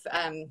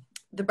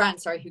the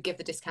brands, who give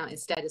the discount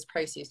instead as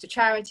proceeds to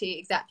charity.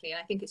 Exactly. And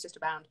I think it's just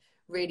around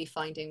really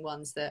finding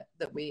ones that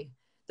we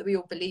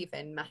all believe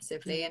in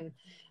massively, and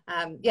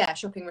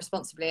shopping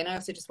responsibly. And I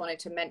also just wanted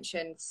to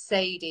mention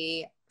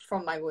Sadie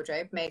from My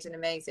Wardrobe made an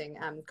amazing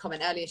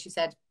comment earlier. She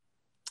said,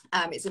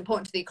 it's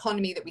important to the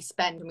economy that we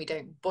spend and we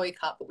don't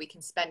boycott, but we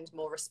can spend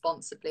more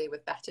responsibly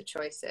with better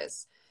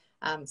choices.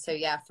 So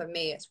yeah, for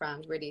me, it's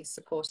around really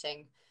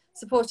supporting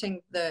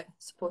the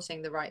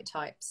right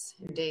types,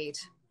 indeed.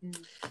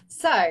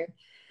 So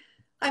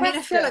I mean,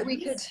 I feel like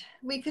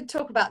we could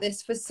talk about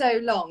this for so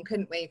long,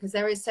 couldn't we? Because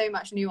there is so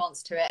much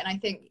nuance to it. And I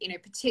think,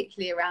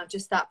 particularly around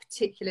just that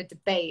particular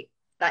debate,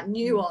 that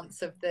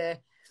nuance of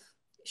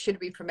should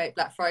we promote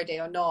Black Friday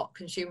or not,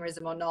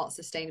 consumerism or not,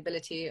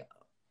 sustainability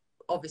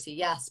obviously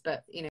yes,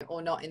 but you know,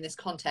 or not in this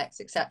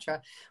context,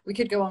 etc. We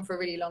could go on for a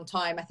really long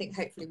time. I think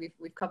hopefully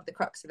we've covered the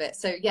crux of it.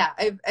 So yeah,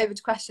 over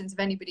to questions if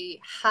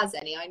anybody has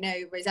any. I know,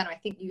 Rosanna, I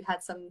think you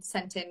had some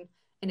sent in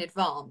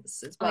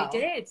advance as well.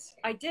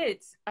 I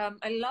did.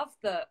 I love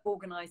the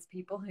organized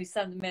people who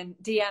send them in,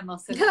 DM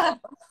us in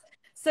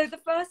So the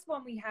first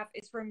one we have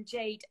is from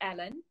Jade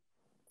Ellen.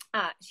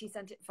 She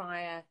sent it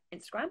via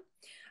Instagram.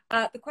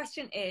 The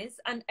question is,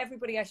 and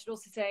everybody, I should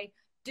also say,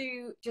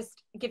 do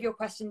just give your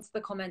questions to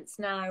the comments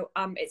now.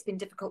 It's been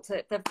difficult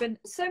there've been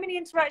so many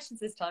interactions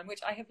this time,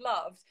 which I have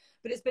loved,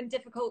 but it's been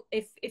difficult.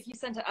 If you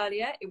sent it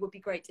earlier, it would be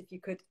great if you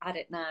could add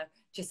it now,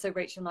 just so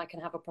Rachel and I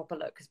can have a proper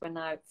look, because we're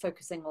now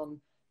focusing on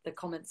the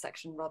comment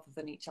section rather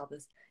than each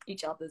other's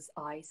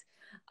eyes.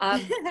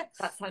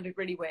 That sounded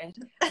really weird.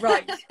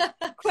 Right.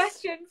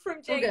 Question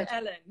from Jane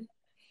Ellen.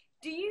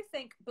 Do you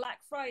think Black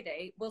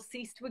Friday will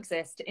cease to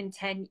exist in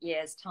 10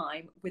 years'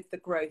 time with the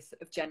growth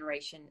of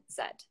Generation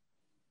Z?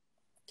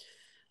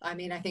 I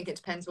mean, I think it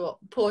depends what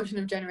portion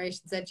of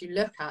Generation Z you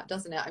look at,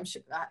 doesn't it? I'm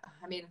sure.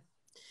 I mean,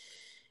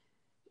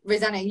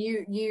 Rosanna,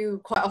 you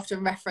quite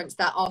often reference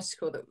that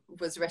article that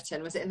was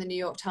written. Was it in the New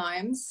York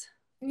Times?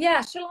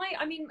 Yeah. Shall I?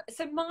 I mean,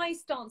 so my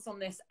stance on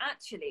this,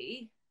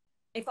 actually,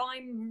 if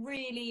I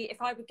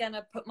were going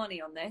to put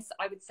money on this,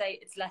 I would say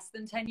it's less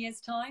than 10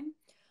 years' time.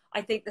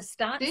 I think the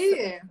stats. Do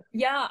you?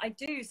 Yeah, I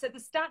do. So the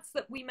stats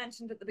that we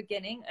mentioned at the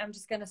beginning, I'm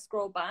just going to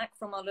scroll back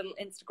from our little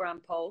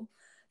Instagram poll.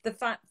 The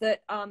fact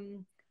that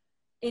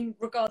in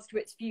regards to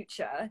its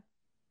future,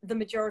 the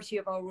majority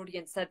of our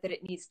audience said that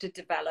it needs to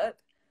develop.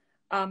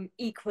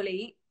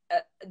 Equally,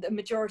 the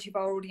majority of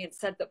our audience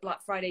said that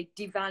Black Friday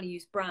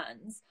devalues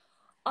brands.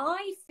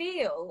 I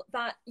feel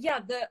that, yeah,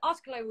 the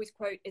article I always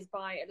quote is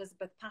by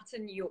Elizabeth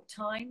Patton, New York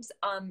Times.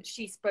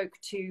 She spoke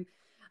to,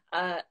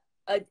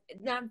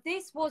 now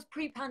this was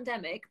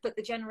pre-pandemic, but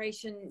the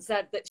Generation Z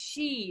that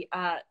she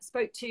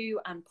spoke to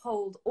and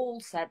polled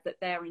all said that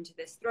they're into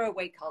this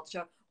throwaway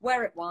culture,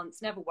 wear it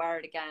once, never wear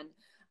it again.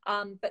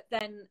 But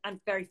then, and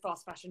very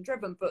fast fashion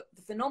driven, but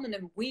the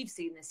phenomenon we've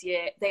seen this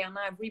year, they are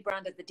now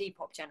rebranded the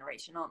Depop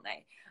generation, aren't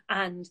they?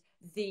 And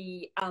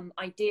the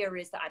idea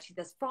is that actually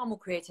there's far more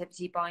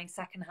creativity buying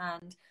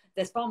secondhand,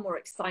 there's far more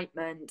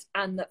excitement,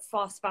 and that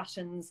fast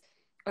fashion's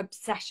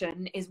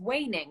obsession is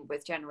waning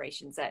with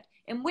Generation Z.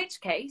 In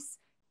which case,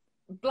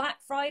 Black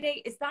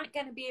Friday, is that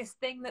going to be a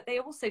thing that they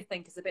also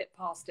think is a bit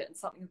past it and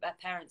something that their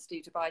parents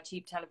do to buy a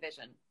cheap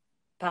television?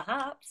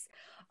 Perhaps.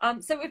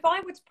 So if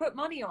I were to put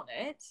money on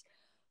it,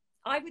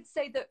 I would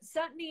say that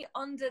certainly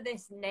under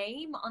this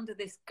name, under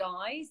this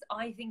guise,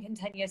 I think in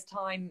 10 years'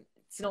 time,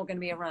 it's not going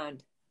to be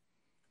around.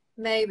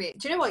 Maybe.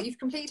 Do you know what? You've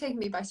completely taken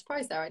me by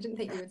surprise there. I didn't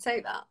think you would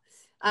say that.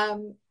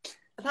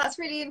 That's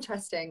really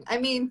interesting. I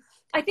mean,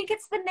 I think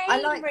it's the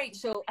name,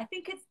 Rachel. I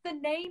think it's the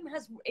name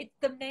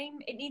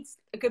it needs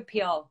a good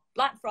PR.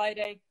 Black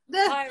Friday,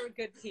 hire a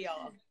good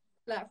PR.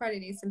 Black Friday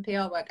needs some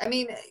PR work. I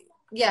mean,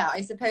 yeah,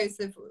 I suppose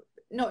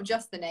not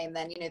just the name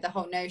then, you know, the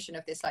whole notion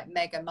of this like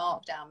mega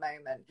markdown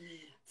moment.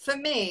 For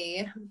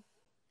me,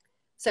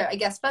 so I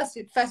guess first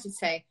to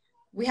say,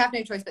 we have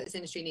no choice, but this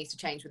industry needs to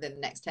change within the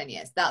next 10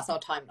 years. That's our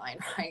timeline,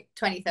 right?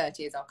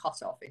 2030 is our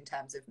cutoff in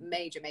terms of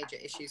major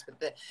issues with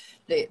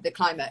the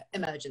climate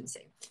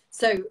emergency.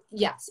 So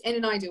yes, in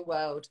an ideal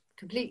world,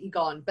 completely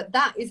gone, but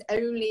that is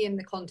only in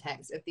the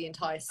context of the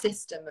entire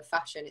system of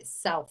fashion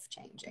itself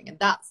changing. And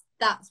that's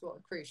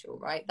what's crucial,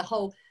 right? The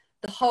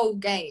whole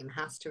game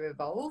has to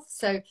evolve.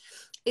 So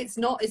it's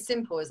not as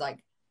simple as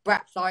like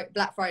Black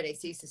Friday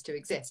ceases to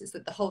exist. It's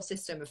that the whole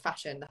system of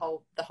fashion,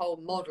 the whole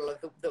model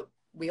of the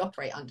we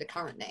operate under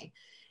currently.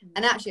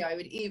 And actually I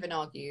would even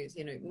argue,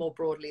 you know, more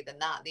broadly than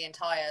that, the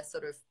entire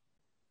sort of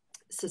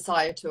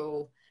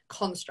societal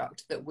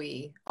construct that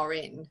we are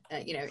in,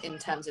 you know, in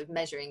terms of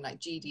measuring like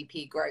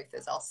GDP growth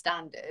as our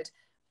standard,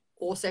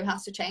 also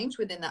has to change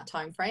within that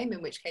time frame,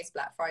 in which case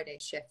Black Friday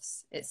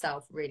shifts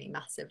itself really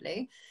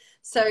massively.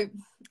 So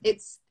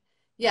it's,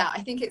 yeah,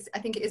 I think it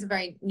is a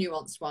very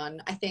nuanced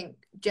one. I think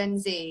Gen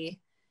Z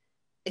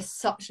is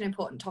such an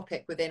important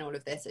topic within all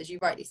of this. As you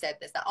rightly said,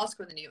 there's that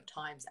article in the New York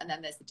Times, and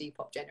then there's the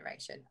Depop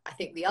generation. I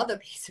think the other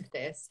piece of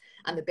this,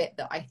 and the bit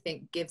that I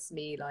think gives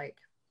me like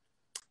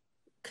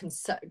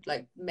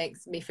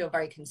makes me feel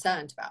very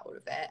concerned about all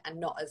of it, and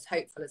not as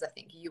hopeful as I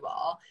think you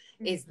are,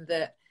 is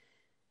that,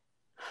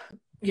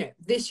 you know,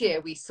 this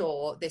year we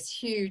saw this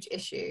huge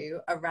issue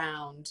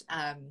around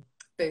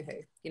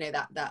Boohoo, you know,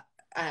 that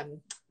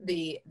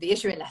the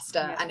issue in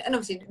Leicester, and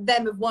obviously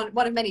them of one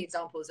of many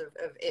examples of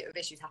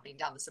issues happening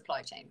down the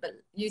supply chain, but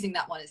using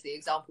that one as the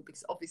example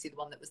because obviously the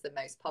one that was the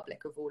most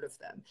public of all of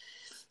them.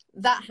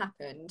 That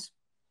happened,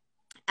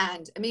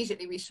 and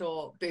immediately we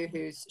saw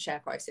Boohoo's share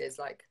prices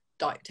like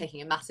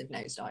taking a massive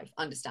nosedive,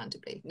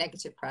 understandably,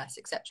 negative press,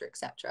 etc.,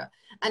 etc.,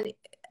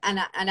 and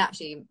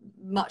actually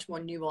much more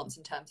nuance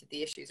in terms of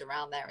the issues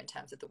around there, in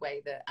terms of the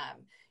way that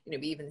you know,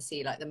 we even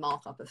see like the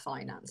markup of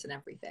finance and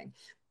everything.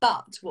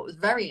 But what was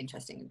very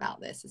interesting about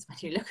this is when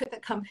you look at the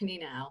company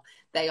now,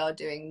 they are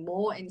doing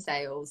more in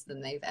sales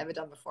than they've ever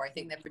done before. I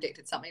think they've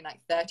predicted something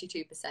like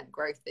 32%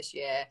 growth this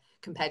year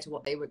compared to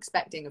what they were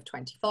expecting of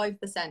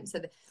 25%. So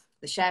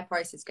the share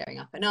price is going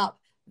up and up.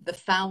 The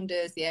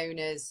founders, the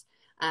owners,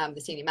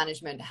 the senior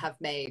management have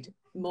made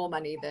more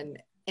money than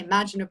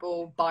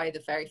imaginable by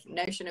the very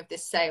notion of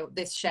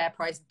this share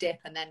price dip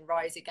and then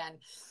rise again.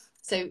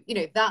 So, you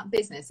know, that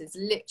business is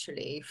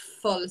literally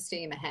full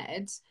steam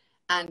ahead.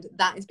 And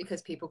that is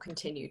because people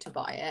continue to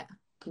buy it,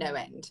 no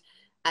end.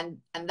 And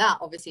that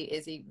obviously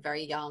is a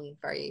very young,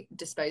 very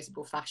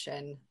disposable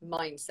fashion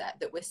mindset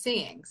that we're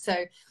seeing.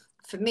 So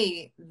for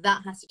me,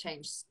 that has to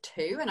change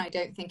too. And I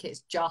don't think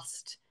it's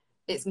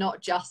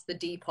not just the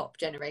Depop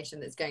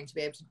generation that's going to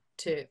be able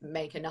to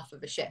make enough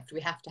of a shift.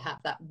 We have to have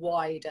that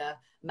wider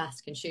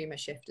mass consumer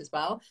shift as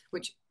well,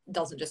 which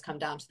doesn't just come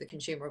down to the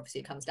consumer.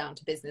 Obviously, it comes down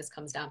to business,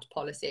 comes down to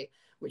policy,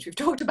 which we've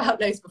talked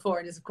about loads before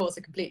and is, of course,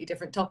 a completely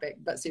different topic,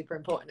 but super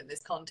important in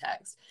this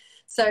context.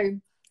 So,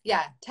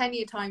 yeah,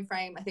 10-year time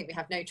frame, I think we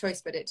have no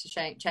choice but it to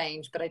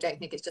change. But I don't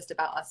think it's just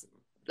about us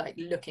like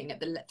looking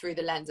at through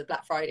the lens of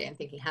Black Friday and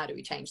thinking, how do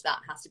we change that?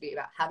 It has to be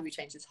about how do we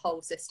change this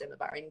whole system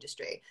of our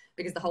industry,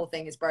 because the whole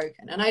thing is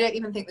broken. And I don't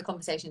even think the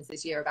conversations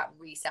this year about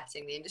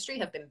resetting the industry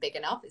have been big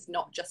enough. It's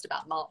not just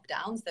about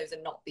markdowns. Those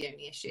are not the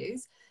only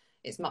issues.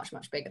 It's much,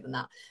 much bigger than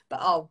that.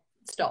 But I'll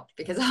stop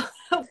because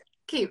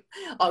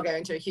I'll go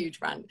into a huge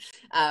rant.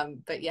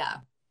 But yeah.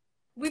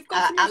 We've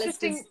got some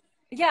interesting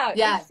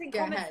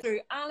comments through.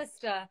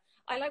 Alistair,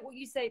 I like what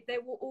you say.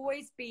 There will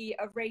always be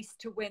a race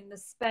to win the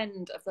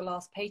spend of the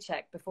last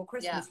paycheck before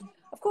Christmas. Yeah.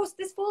 Of course,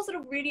 this falls at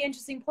a really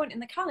interesting point in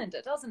the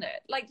calendar, doesn't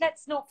it? Like,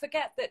 let's not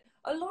forget that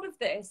a lot of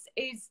this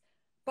is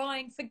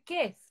buying for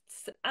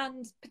gifts.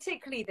 And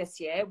particularly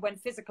this year, when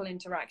physical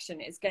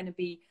interaction is going to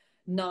be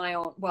nigh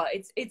on, well,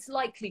 it's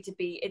likely to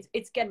be,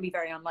 it's going to be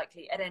very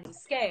unlikely at any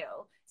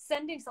scale.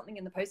 Sending something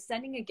in the post,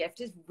 sending a gift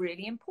is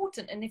really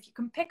important. And if you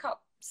can pick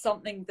up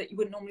something that you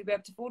wouldn't normally be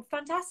able to afford,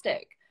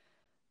 fantastic.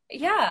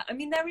 Yeah, I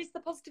mean, there is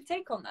the positive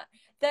take on that.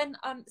 Then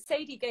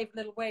Sadie gave a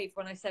little wave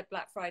when I said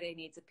Black Friday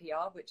needs a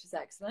PR, which is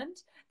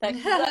excellent. Thank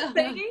you for that,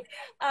 Sadie.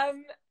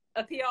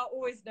 A PR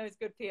always knows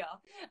good PR.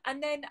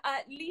 And then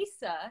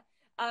Lisa,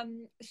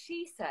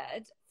 she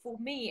said, for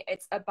me,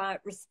 it's about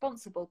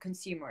responsible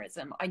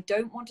consumerism. I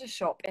don't want to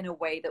shop in a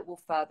way that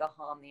will further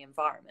harm the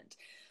environment.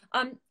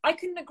 I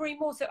couldn't agree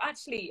more. So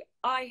actually,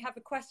 I have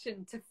a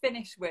question to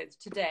finish with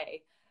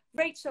today.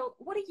 Rachel,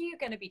 what are you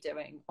going to be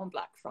doing on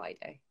Black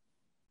Friday?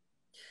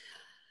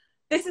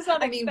 This is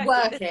unexpected.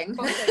 I mean, working.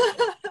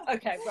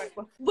 Okay, right.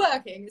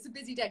 Working. It's a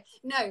busy day.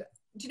 No,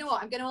 do you know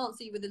what? I'm going to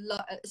answer you with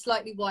a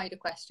slightly wider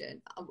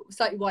question, a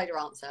slightly wider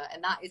answer,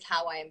 and that is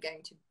how I am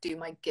going to do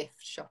my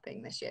gift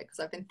shopping this year, because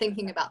I've been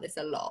thinking about this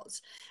a lot.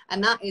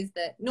 And that is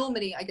that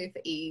normally I go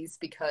for ease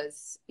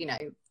because, you know,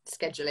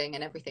 scheduling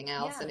and everything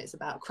else, and it's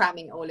about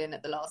cramming it all in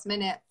at the last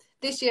minute.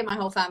 This year, my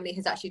whole family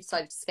has actually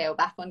decided to scale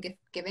back on gift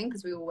giving,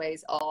 because we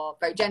always are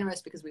very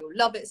generous because we all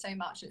love it so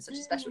much and it's such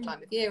a special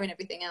time of year and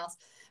everything else.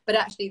 But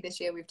actually this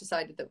year we've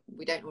decided that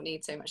we don't all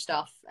need so much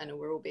stuff, and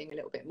we're all being a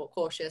little bit more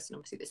cautious. And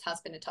obviously this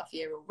has been a tough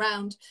year all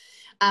round.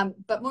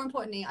 But more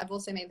importantly, I've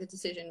also made the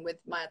decision with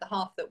my other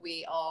half that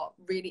we are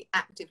really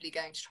actively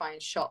going to try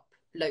and shop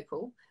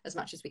local as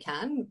much as we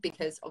can,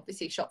 because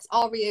obviously shops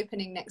are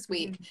reopening next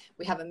week.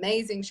 We have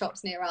amazing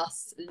shops near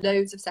us,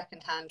 loads of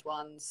secondhand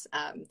ones.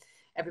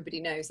 Everybody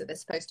knows that they're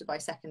supposed to buy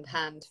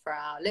secondhand for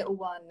our little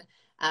one.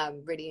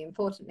 Really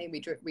importantly,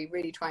 we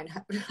really try and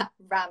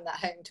ram that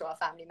home to our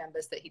family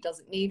members that he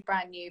doesn't need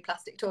brand new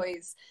plastic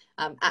toys.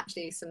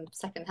 Actually, some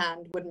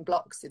secondhand wooden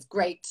blocks is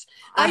great.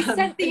 I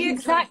sent the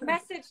exact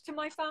message to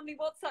my family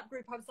WhatsApp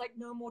group. I was like,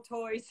 no more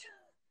toys.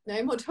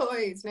 No more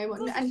toys. No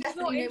more, and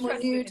definitely no more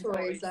new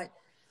toys. Like,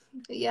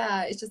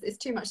 yeah, it's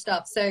too much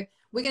stuff. So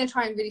we're going to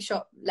try and really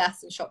shop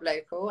less and shop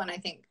local. And I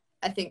think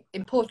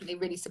importantly,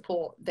 really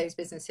support those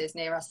businesses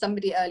near us.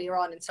 Somebody earlier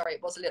on, and sorry,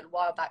 it was a little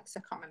while back, so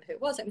I can't remember who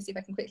it was. Let me see if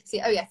I can quickly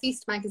see. Oh yeah,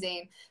 Feast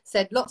Magazine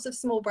said lots of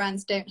small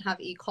brands don't have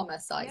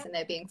e-commerce sites, and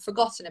they're being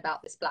forgotten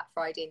about this Black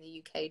Friday in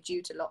the UK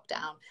due to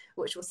lockdown,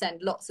 which will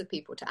send lots of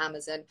people to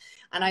Amazon.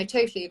 And I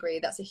totally agree.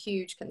 That's a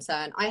huge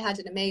concern. I had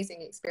an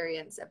amazing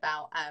experience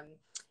about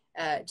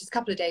just a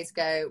couple of days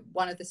ago.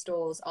 One of the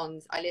stores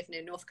I live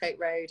near Northcote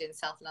Road in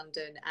South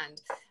London,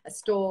 and a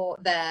store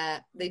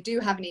there, they do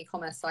have an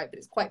e-commerce site, but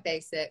it's quite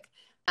basic,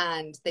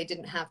 and they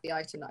didn't have the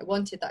item that I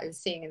wanted, that I was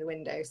seeing in the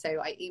window.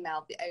 So I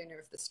emailed the owner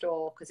of the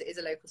store, because it is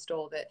a local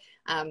store that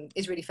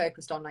is really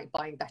focused on like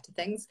buying better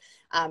things.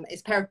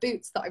 It's a pair of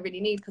boots that I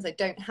really need, because I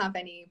don't have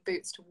any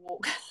boots to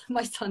walk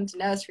my son to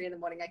nursery in the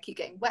morning. I keep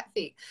getting wet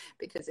feet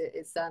because it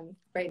is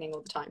raining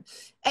all the time.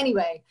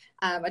 Anyway,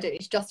 I don't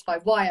need to justify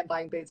why I'm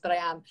buying boots, but I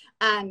am.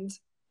 And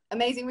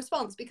amazing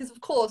response, because of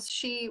course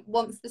she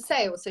wants the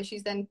sale, so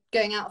she's then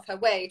going out of her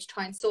way to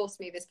try and source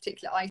me this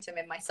particular item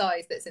in my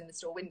size that's in the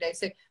store window.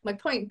 So my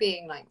point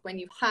being, like, when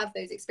you have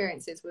those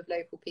experiences with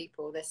local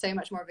people, there's so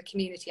much more of a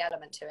community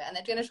element to it, and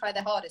they're going to try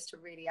their hardest to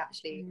really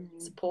actually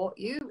support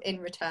you in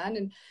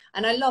return.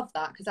 And I love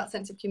that, because that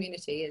sense of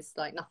community is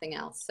like nothing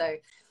else. So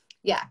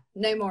yeah,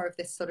 no more of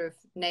this sort of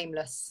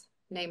nameless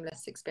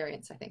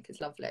experience, I think, is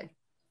lovely.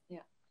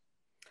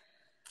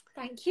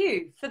 Thank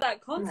you for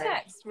that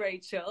context,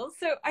 Rachel.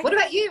 So what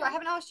about you? I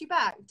haven't asked you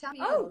back. Tell me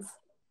yours.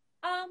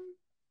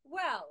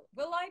 Well,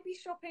 will I be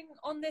shopping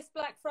on this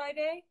Black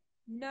Friday?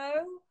 No.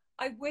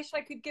 I wish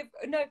I could give,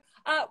 no.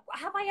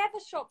 Have I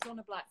ever shopped on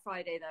a Black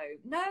Friday though?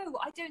 No,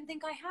 I don't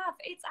think I have.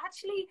 It's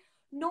actually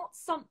not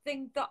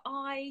something that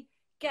I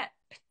get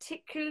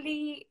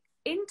particularly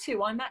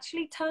into. I'm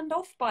actually turned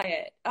off by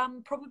it.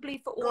 Probably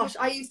for all. Gosh,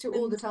 I used to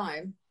all the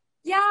time.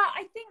 Yeah,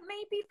 I think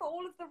maybe for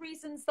all of the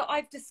reasons that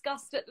I've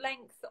discussed at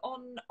length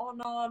on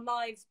our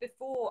lives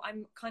before,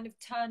 I'm kind of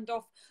turned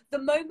off. The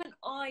moment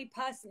I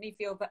personally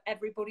feel that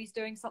everybody's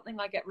doing something,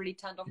 I get really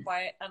turned off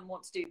by it and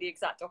want to do the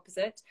exact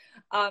opposite.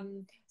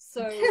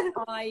 So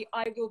I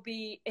will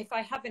be, if I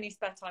have any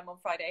spare time on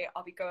Friday,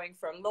 I'll be going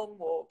for a long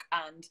walk,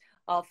 and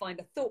I'll find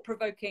a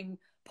thought-provoking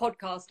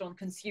podcast on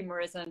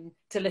consumerism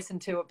to listen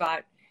to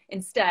about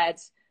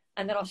instead.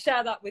 And then I'll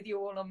share that with you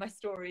all on my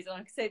stories, and I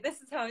can say, this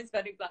is how I'm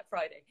spending Black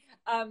Friday.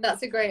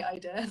 That's a great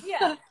idea.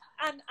 Yeah,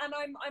 and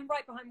I'm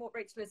right behind what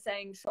Rachel is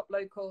saying. Shop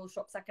local,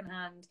 shop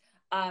secondhand.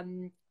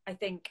 I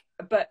think,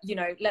 but you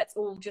know, let's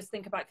all just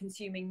think about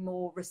consuming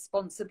more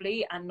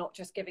responsibly and not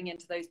just giving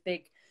into those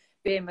big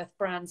behemoth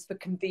brands for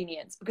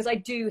convenience. Because I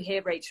do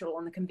hear Rachel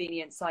on the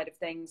convenience side of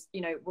things.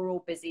 You know, we're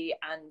all busy,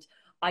 and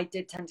I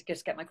did tend to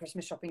just get my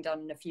Christmas shopping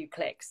done in a few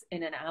clicks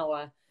in an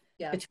hour.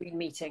 Between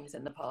meetings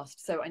in the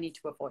past, so I need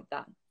to avoid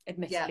that.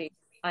 Admittedly,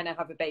 I now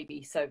have a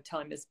baby, so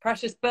time is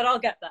precious, but I'll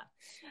get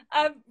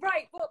there.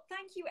 Right, well,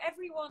 thank you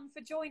everyone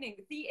for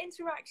joining. The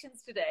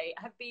interactions today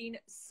have been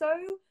so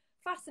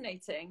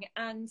fascinating,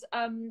 and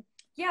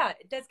yeah,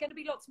 there's going to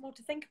be lots more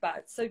to think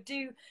about. So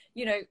do,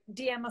 you know,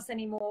 DM us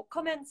any more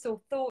comments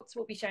or thoughts.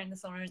 We'll be sharing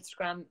this on our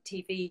Instagram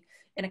TV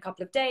in a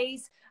couple of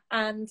days.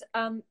 And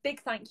big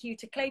thank you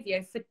to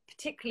Klaviyo, for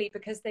particularly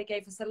because they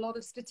gave us a lot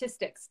of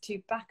statistics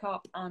to back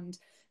up and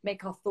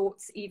make our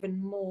thoughts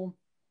even more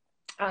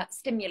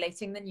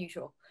stimulating than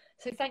usual.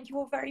 So thank you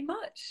all very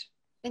much.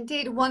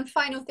 Indeed. One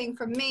final thing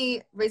from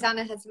me,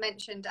 Rosanna has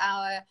mentioned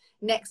our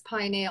next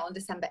Pioneer on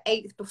December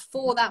 8th.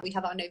 Before that, we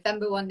have our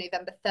November one,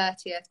 November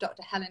 30th,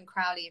 Dr. Helen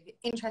Crowley. If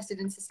you're interested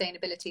in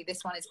sustainability,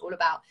 this one is all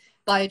about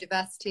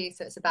biodiversity.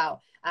 So it's about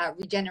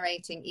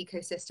regenerating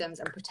ecosystems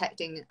and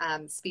protecting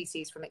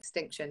species from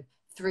extinction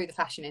through the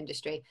fashion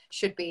industry.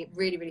 Should be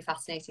really, really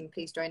fascinating.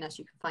 Please join us.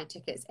 You can find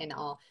tickets in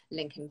our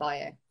link in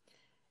bio.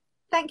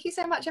 Thank you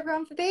so much,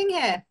 everyone, for being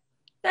here.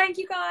 Thank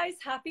you, guys.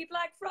 Happy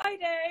Black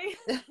Friday.